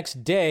until the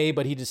next day,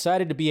 but he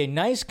decided to be a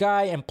nice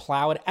guy and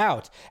plow it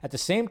out. At the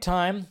same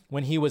time,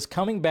 when he was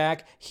coming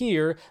back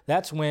here,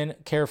 that's when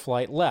Care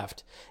Flight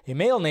left. A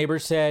male neighbor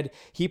said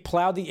he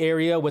plowed the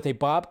area with a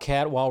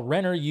bobcat while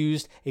Renner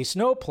used a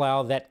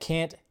snowplow that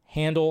can't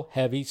handle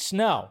heavy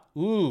snow.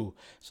 Ooh,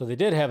 so they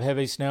did have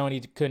heavy snow and he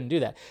couldn't do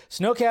that.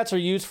 Snowcats are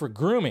used for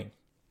grooming.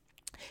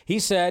 He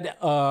said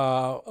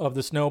of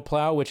the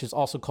snowplow, which is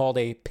also called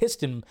a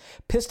piston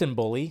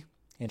bully.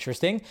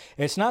 Interesting.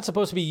 It's not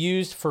supposed to be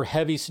used for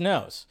heavy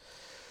snows.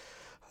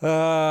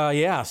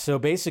 So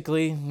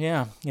basically,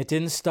 it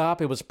didn't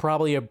stop. It was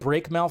probably a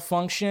brake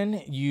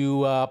malfunction.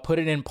 You put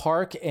it in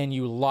park and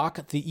you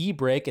lock the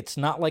e-brake. It's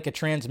not like a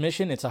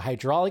transmission. It's a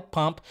hydraulic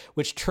pump,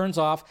 which turns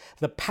off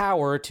the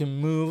power to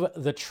move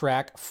the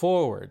track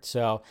forward.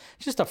 So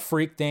just a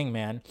freak thing,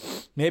 man.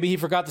 Maybe he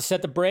forgot to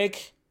set the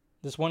brake.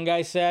 This one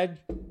guy said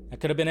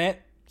that could have been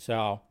it.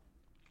 So,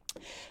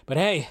 but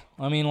hey,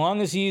 I mean, long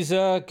as he's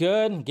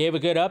good, gave a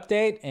good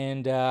update,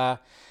 and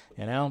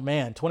you know,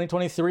 man,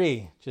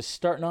 2023, just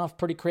starting off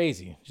pretty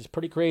crazy. Just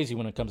pretty crazy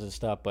when it comes to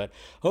stuff. But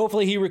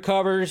hopefully he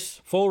recovers,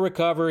 full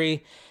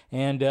recovery,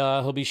 and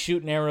he'll be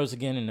shooting arrows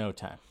again in no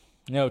time.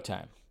 No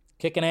time.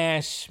 Kicking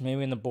ass,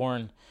 maybe in the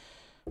Bourne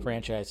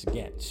franchise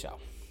again. So,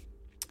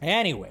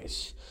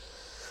 anyways,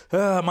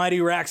 Mighty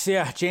Rex,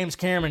 James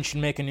Cameron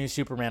should make a new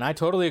Superman. I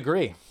totally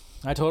agree.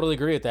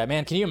 With that,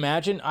 man. Can you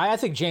imagine? I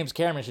think James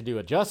Cameron should do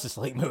a Justice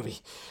League movie.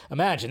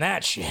 Imagine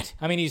that shit.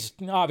 I mean, he's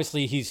not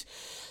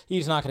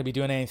going to be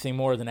doing anything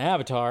more than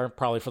Avatar,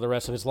 probably for the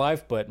rest of his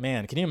life. But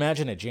man, can you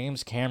imagine a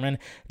James Cameron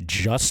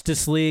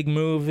Justice League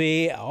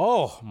movie?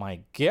 Oh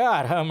my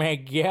God.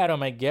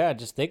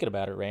 Just thinking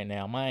about it right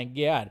now. My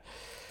God.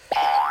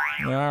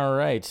 All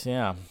right.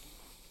 Yeah.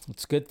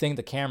 It's a good thing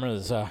the camera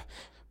is,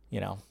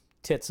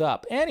 tits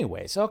up.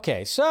 Anyways.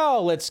 Okay.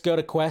 So let's go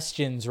to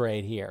questions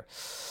right here.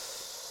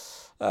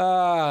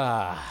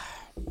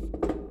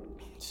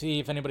 See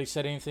if anybody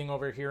said anything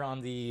over here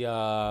on the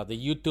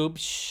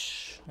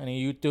YouTubes.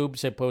 Any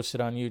YouTubes I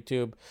posted on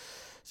YouTube.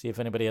 See if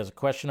anybody has a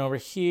question over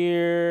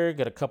here.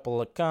 Got a couple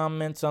of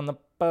comments on the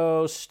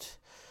post.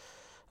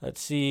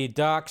 Let's see.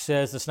 Doc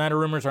says the Snyder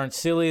rumors aren't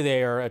silly.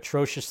 They are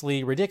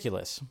atrociously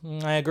ridiculous.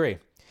 I agree.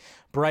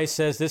 Bryce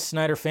says this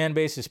Snyder fan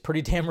base is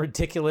pretty damn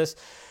ridiculous.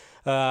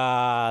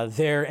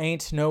 There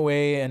ain't no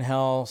way in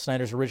hell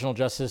Snyder's original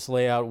Justice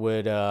layout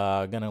would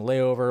gonna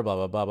lay over, blah,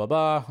 blah, blah, blah,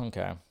 blah.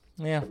 Okay.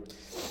 Yeah.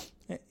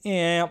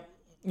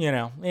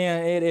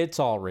 It's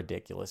all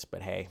ridiculous,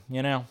 but hey,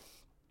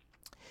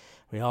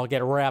 we all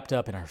get wrapped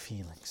up in our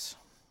feelings.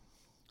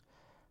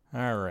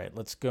 All right,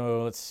 let's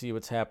go. Let's see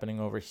what's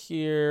happening over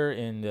here.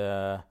 And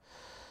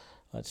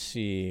let's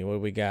see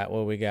what we got.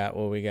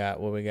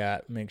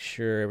 Make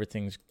sure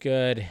everything's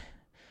good.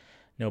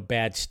 No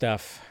bad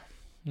stuff.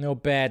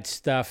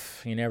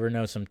 You never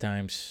know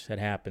sometimes. That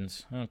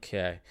happens.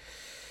 Okay.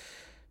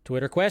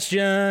 Twitter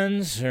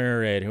questions. All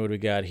right, who do we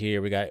got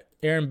here? We got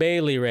Aaron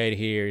Bailey right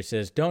here. He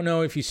says, don't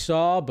know if you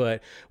saw,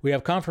 but we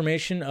have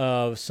confirmation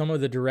of some of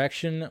the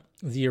direction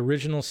the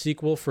original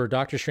sequel for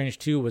Doctor Strange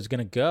 2 was going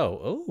to go.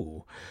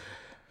 Oh,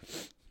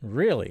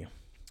 really?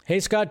 Hey,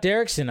 Scott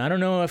Derrickson, I don't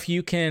know if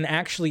you can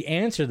actually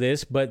answer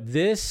this, but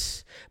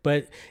is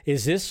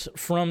this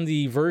from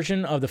the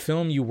version of the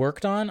film you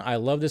worked on? I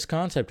love this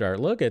concept art.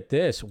 Look at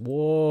this.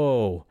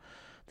 Whoa,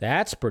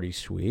 that's pretty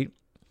sweet.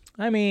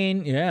 I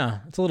mean, yeah,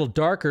 it's a little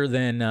darker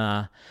than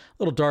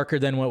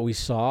what we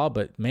saw,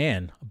 but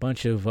man, a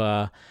bunch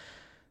of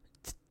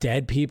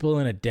dead people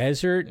in a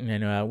desert,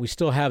 and we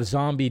still have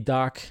zombie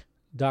Doc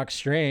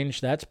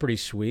Strange. That's pretty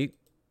sweet.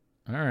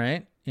 All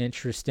right,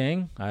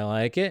 interesting. I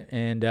like it.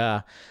 And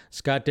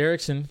Scott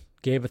Derrickson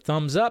gave a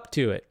thumbs up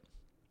to it.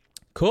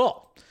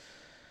 Cool.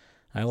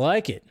 I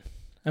like it.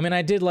 I mean,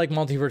 I did like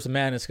Multiverse of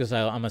Madness because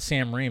I'm a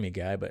Sam Raimi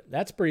guy, but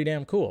that's pretty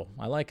damn cool.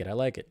 I like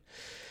it.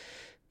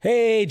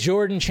 Hey,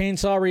 Jordan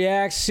Chainsaw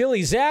reacts.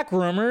 Silly Zack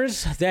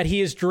rumors that he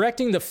is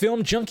directing the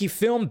film Junkee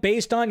film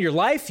based on your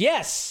life.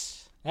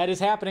 Yes, that is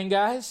happening,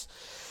 guys.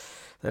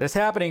 That is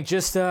happening.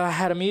 Just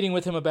had a meeting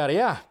with him about it.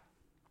 Yeah.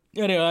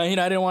 Anyway, I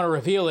didn't want to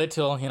reveal it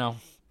till,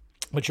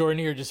 but Jordan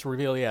here just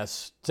revealed,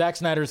 yes. Zack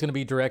Snyder is going to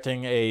be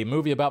directing a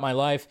movie about my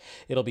life.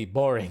 It'll be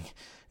boring.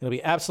 It'll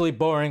be absolutely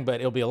boring,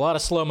 but it'll be a lot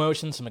of slow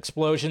motion, some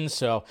explosions.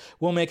 So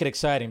we'll make it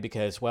exciting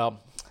because,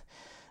 well,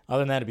 other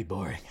than that, it'd be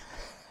boring.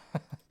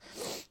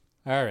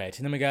 All right,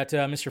 and then we got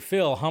Mr.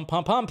 Phil, hump.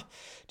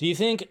 Do you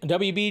think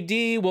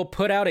WBD will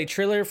put out a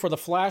trailer for The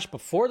Flash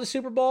before the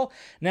Super Bowl?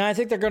 Now, I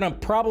think they're going to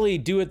probably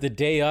do it the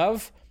day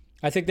of.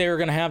 I think they were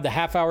going to have the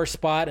half-hour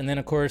spot, and then,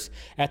 of course,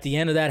 at the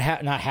end of that,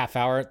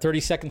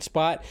 30-second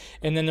spot,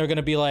 and then they're going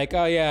to be like,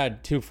 oh, yeah,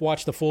 to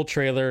watch the full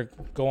trailer,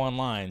 go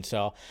online.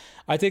 So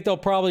I think they'll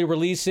probably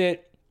release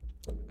it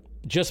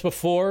just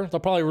before.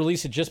 They'll probably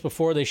release it just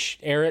before they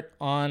air it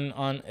on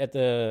at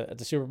the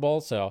Super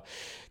Bowl. So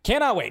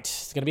cannot wait.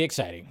 It's going to be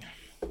exciting.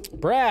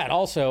 Brad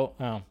also.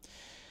 Oh,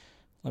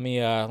 let me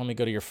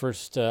go to your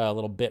first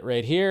little bit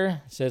right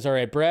here. It says, all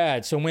right,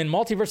 Brad. So when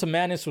Multiverse of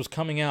Madness was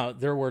coming out,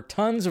 there were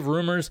tons of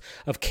rumors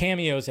of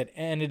cameos that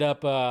ended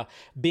up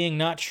being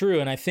not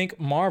true. And I think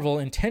Marvel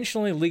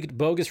intentionally leaked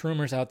bogus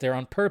rumors out there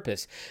on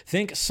purpose.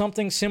 Think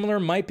something similar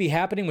might be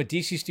happening with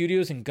DC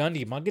Studios and Gun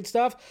Debunked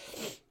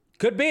stuff?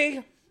 Could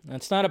be.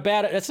 That's not a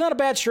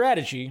bad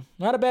strategy.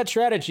 Not a bad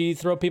strategy.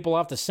 Throw people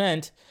off the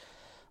scent.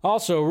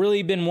 Also,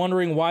 really been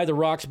wondering why The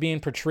Rock's being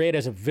portrayed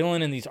as a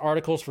villain in these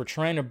articles for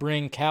trying to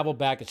bring Cavill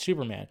back as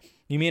Superman.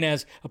 You mean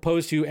as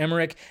opposed to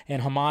Emmerich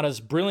and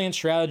Hamada's brilliant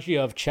strategy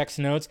of checks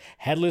notes,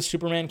 headless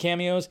Superman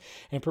cameos,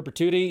 and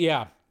perpetuity?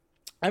 Yeah.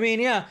 I mean,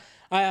 yeah.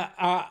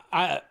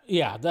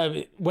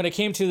 When it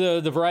came to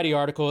the Variety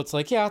article, it's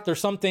like, yeah, there's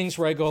some things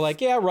where I go like,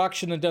 yeah, Rock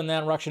shouldn't have done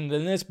that, Rock shouldn't have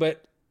done this,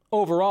 but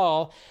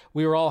overall,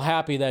 we were all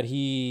happy that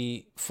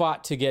he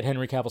fought to get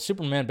Henry Cavill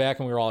Superman back,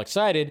 and we were all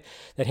excited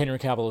that Henry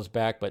Cavill is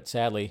back, but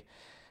sadly,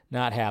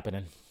 not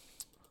happening.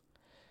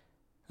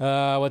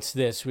 What's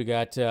this? We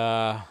got,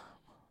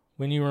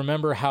 when you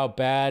remember how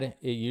bad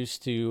it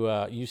used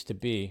to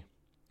be.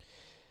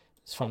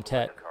 It's from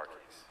Ted.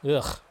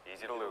 Ugh.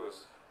 Easy to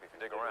lose if you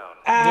dig around.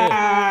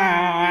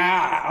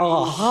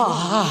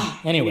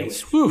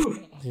 Anyways,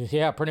 whew.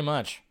 Yeah, pretty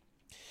much.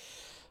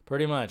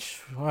 Pretty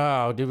much.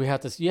 Wow, you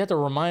have to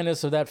remind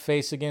us of that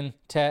face again,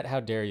 Tat? How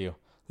dare you?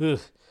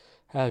 Ugh,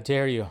 how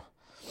dare you?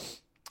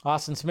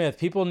 Austin Smith,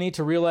 people need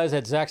to realize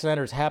that Zack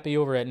Snyder is happy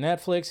over at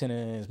Netflix and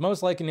is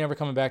most likely never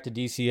coming back to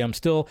DC. I'm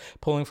still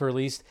pulling for at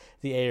least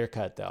the Ayer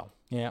cut, though.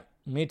 Yeah,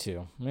 me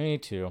too.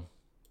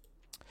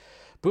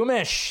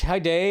 Boomish, hi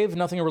Dave.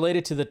 Nothing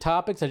related to the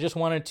topics. I just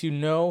wanted to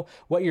know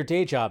what your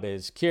day job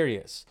is.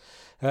 Curious.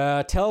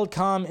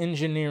 Telecom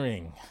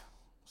engineering.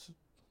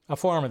 A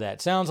form of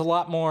that. Sounds a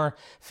lot more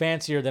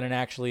fancier than it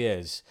actually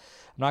is.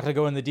 I'm not going to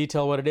go into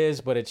detail what it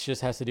is, but it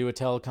just has to do with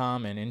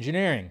telecom and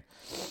engineering.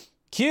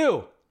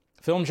 Q,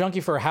 film junkie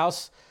for a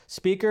house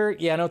speaker.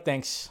 Yeah, no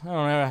thanks.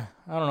 I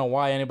don't know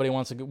why anybody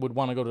would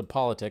want to go to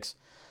politics.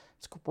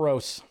 It's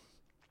gross.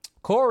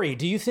 Corey,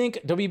 do you think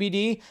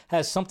WBD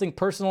has something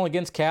personal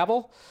against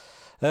Cavill?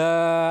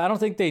 I don't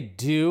think they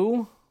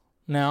do.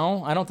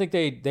 No, I don't think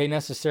they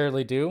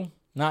necessarily do.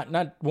 Not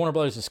Warner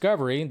Brothers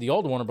Discovery. The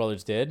old Warner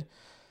Brothers did.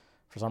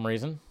 For some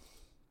reason.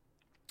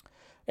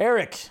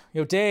 Eric,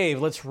 yo, Dave,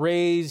 let's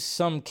raise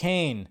some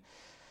Cain.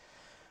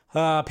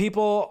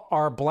 People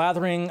are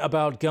blathering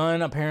about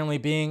Gunn apparently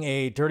being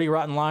a dirty,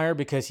 rotten liar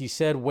because he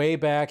said way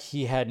back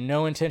he had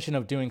no intention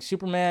of doing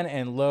Superman,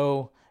 and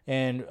lo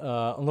and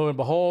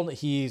behold,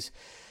 he's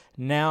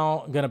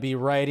now going to be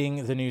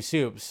writing the new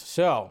Supes.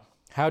 So,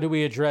 how do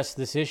we address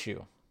this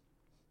issue?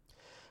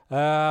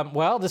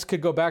 Well, this could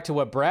go back to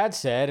what Brad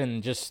said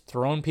and just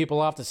throwing people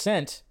off the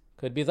scent.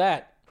 Could be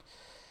that.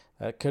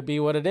 That could be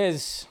what it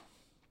is.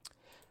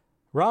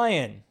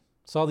 Ryan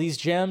saw these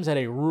gems at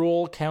a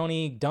rural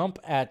county dump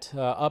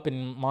up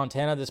in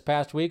Montana this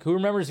past week. Who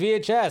remembers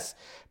VHS?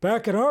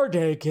 Back in our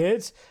day,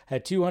 kids.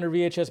 Had 200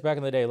 VHS back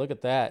in the day. Look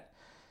at that.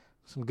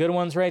 Some good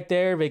ones right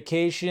there.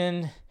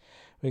 Vacation.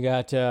 We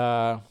got,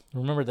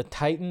 remember the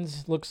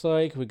Titans, looks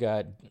like. We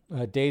got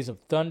Days of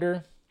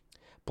Thunder.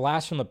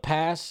 Blast from the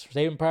Past.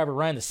 Saving Private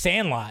Ryan. The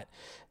Sandlot.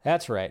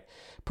 That's right.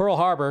 Pearl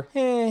Harbor.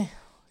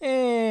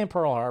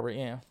 Pearl Harbor,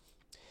 yeah.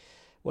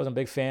 Wasn't a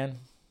big fan.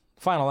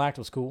 Final act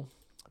was cool.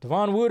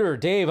 Devon Wooder,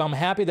 Dave, I'm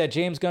happy that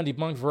James Gunn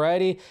debunked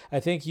Variety. I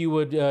think you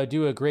would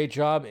do a great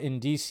job in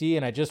DC,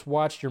 and I just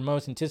watched your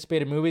most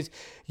anticipated movies.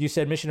 You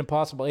said Mission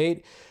Impossible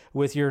 8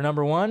 with your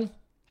number one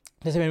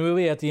anticipated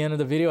movie. At the end of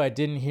the video, I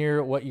didn't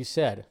hear what you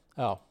said.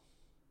 Oh.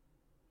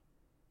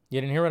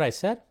 You didn't hear what I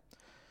said?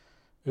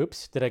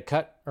 Oops, did I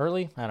cut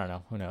early? I don't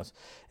know. Who knows?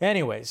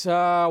 Anyways,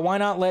 why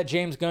not let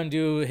James Gunn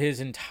do his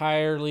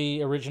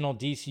entirely original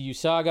DCU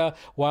saga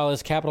while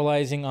is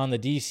capitalizing on the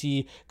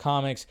DC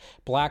Comics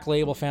Black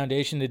Label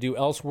Foundation to do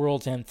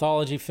Elseworlds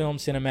anthology film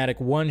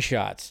cinematic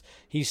one-shots?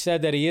 He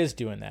said that he is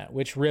doing that,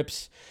 which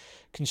rips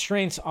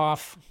constraints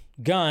off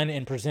Gunn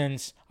and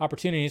presents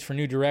opportunities for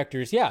new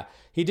directors. Yeah,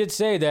 he did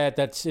say that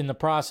that's in the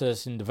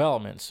process in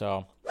development,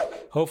 so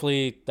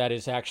hopefully that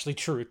is actually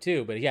true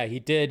too. But yeah,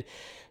 he did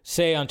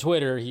say on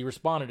Twitter, he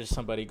responded to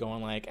somebody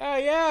going like, oh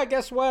yeah,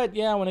 guess what?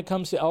 Yeah, when it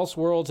comes to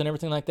Elseworlds and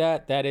everything like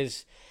that, that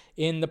is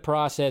in the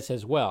process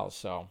as well.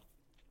 So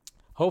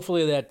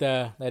hopefully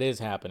that is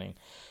happening.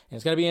 And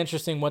it's going to be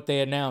interesting what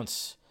they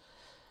announce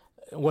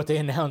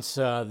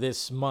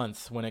this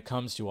month when it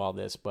comes to all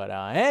this. But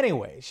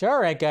anyways,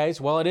 all right,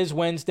 guys. Well, it is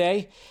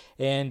Wednesday,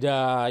 and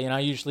I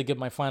usually give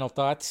my final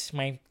thoughts,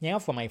 my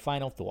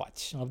final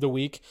thoughts of the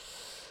week.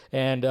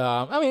 And,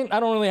 I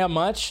don't really have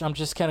much. I'm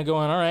just kind of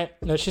going, all right,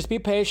 let's just be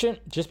patient.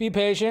 Just be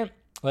patient.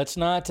 Let's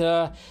not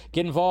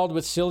get involved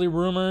with silly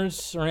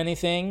rumors or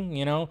anything,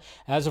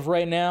 As of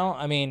right now,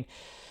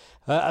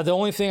 the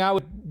only thing I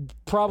would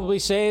probably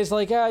say is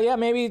like,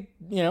 maybe,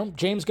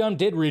 James Gunn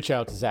did reach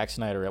out to Zack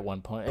Snyder at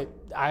one point.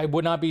 I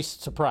would not be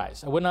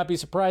surprised. I would not be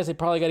surprised. They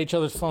probably got each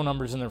other's phone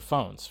numbers in their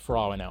phones, for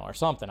all we know, or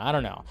something. I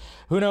don't know.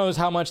 Who knows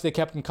how much they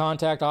kept in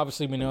contact?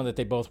 Obviously, we know that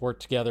they both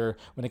worked together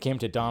when it came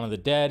to Dawn of the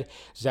Dead,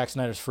 Zack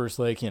Snyder's first,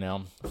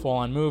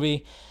 full-on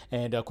movie.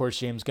 And, of course,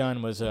 James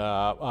Gunn was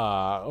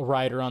a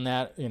writer on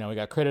that. We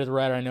got credit to the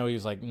writer. I know he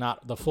was,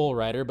 not the full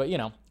writer, but,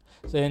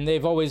 and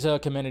they've always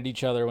commended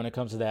each other when it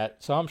comes to that.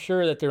 So I'm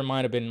sure that there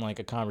might have been, a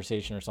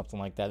conversation or something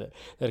like that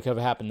could have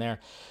happened there.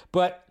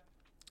 But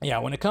yeah,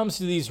 when it comes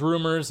to these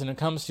rumors and it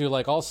comes to all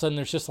of a sudden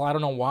there's just, I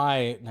don't know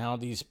why now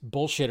these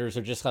bullshitters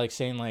are just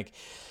saying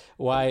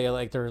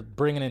why they're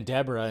bringing in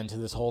Deborah into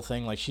this whole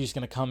thing, she's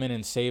going to come in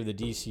and save the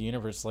DC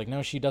universe.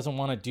 No, she doesn't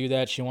want to do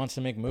that. She wants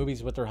to make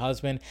movies with her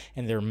husband,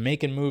 and they're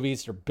making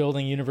movies. They're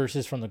building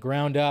universes from the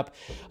ground up.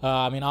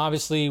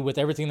 Obviously with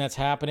everything that's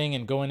happening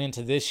and going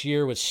into this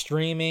year with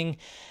streaming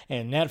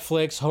and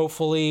Netflix,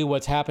 hopefully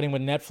what's happening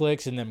with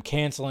Netflix and them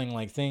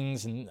canceling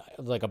things and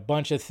a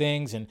bunch of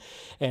things and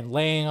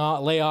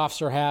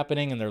layoffs are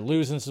happening and they're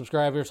losing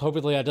subscribers.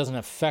 Hopefully that doesn't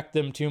affect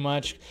them too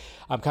much.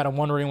 I'm kind of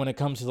wondering when it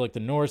comes to the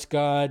Norse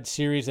God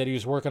series that he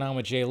was working on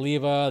with Jay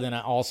Leva, then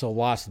also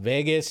Las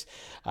Vegas.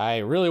 I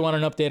really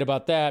want an update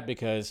about that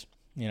because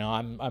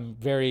I'm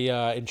very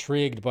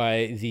intrigued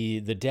by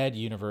the Dead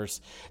universe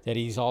that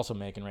he's also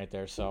making right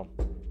there. So,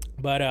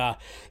 but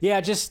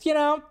just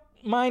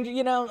mind,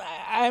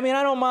 I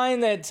don't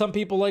mind that some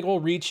people will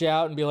reach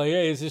out and be like,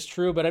 hey, is this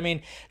true? But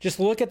just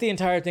look at the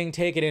entire thing,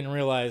 take it in and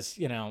realize,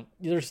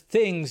 there's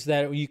things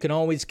that you can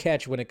always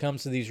catch when it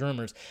comes to these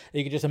rumors.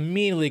 You can just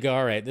immediately go,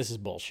 all right, this is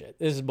bullshit.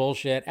 This is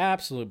bullshit,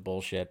 absolute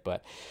bullshit.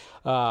 But,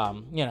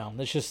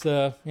 it's just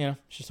it's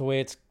just the way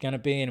it's going to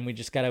be. And we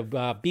just got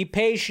to be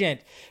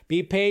patient.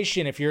 Be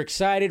patient. If you're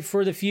excited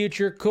for the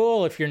future,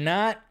 cool. If you're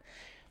not,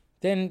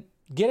 then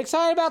get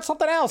excited about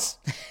something else.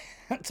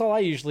 That's all I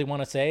usually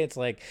want to say. It's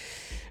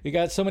we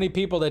got so many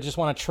people that just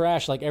want to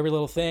trash every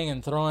little thing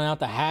and throwing out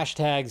the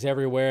hashtags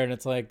everywhere. And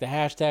it's the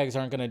hashtags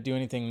aren't going to do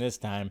anything this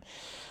time,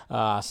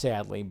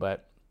 sadly.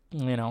 But,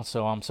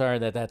 so I'm sorry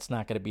that that's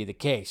not going to be the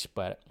case.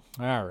 But,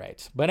 all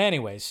right. But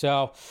anyway,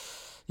 so,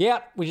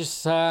 yeah, we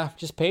just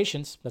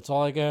patience. That's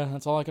all I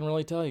can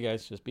really tell you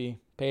guys. Just be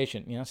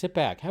patient. Sit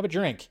back. Have a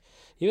drink.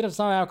 Even if it's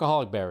not an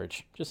alcoholic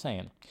beverage. Just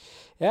saying.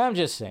 Yeah, I'm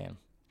just saying.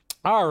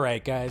 All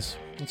right, guys.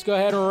 Let's go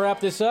ahead and wrap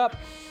this up.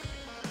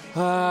 You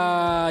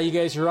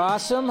guys are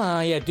awesome.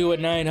 Do what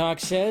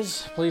Nighthawk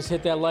says. Please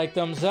hit that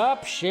thumbs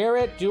up, share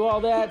it, do all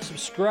that,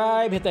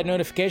 subscribe, hit that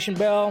notification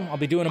bell. I'll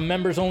be doing a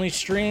members-only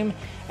stream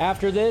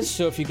after this,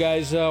 so if you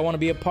guys want to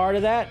be a part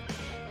of that,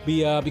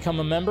 become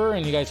a member,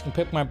 and you guys can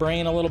pick my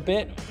brain a little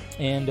bit.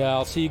 And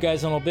I'll see you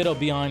guys in a little bit. It'll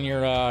be on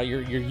your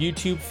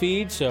YouTube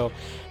feed, so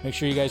make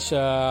sure you guys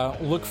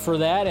look for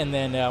that, and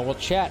then we'll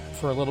chat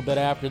for a little bit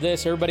after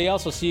this. Everybody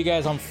else, I'll see you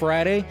guys on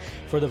Friday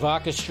for the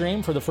Vodka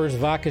stream, for the first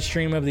Vodka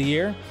stream of the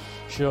year.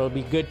 Sure, it'll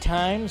be good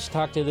times.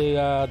 Talk to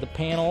the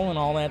panel and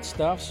all that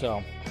stuff.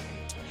 So,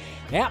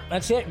 yeah,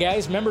 that's it,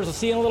 guys. Members, I'll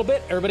see you in a little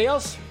bit. Everybody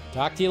else,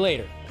 talk to you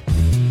later.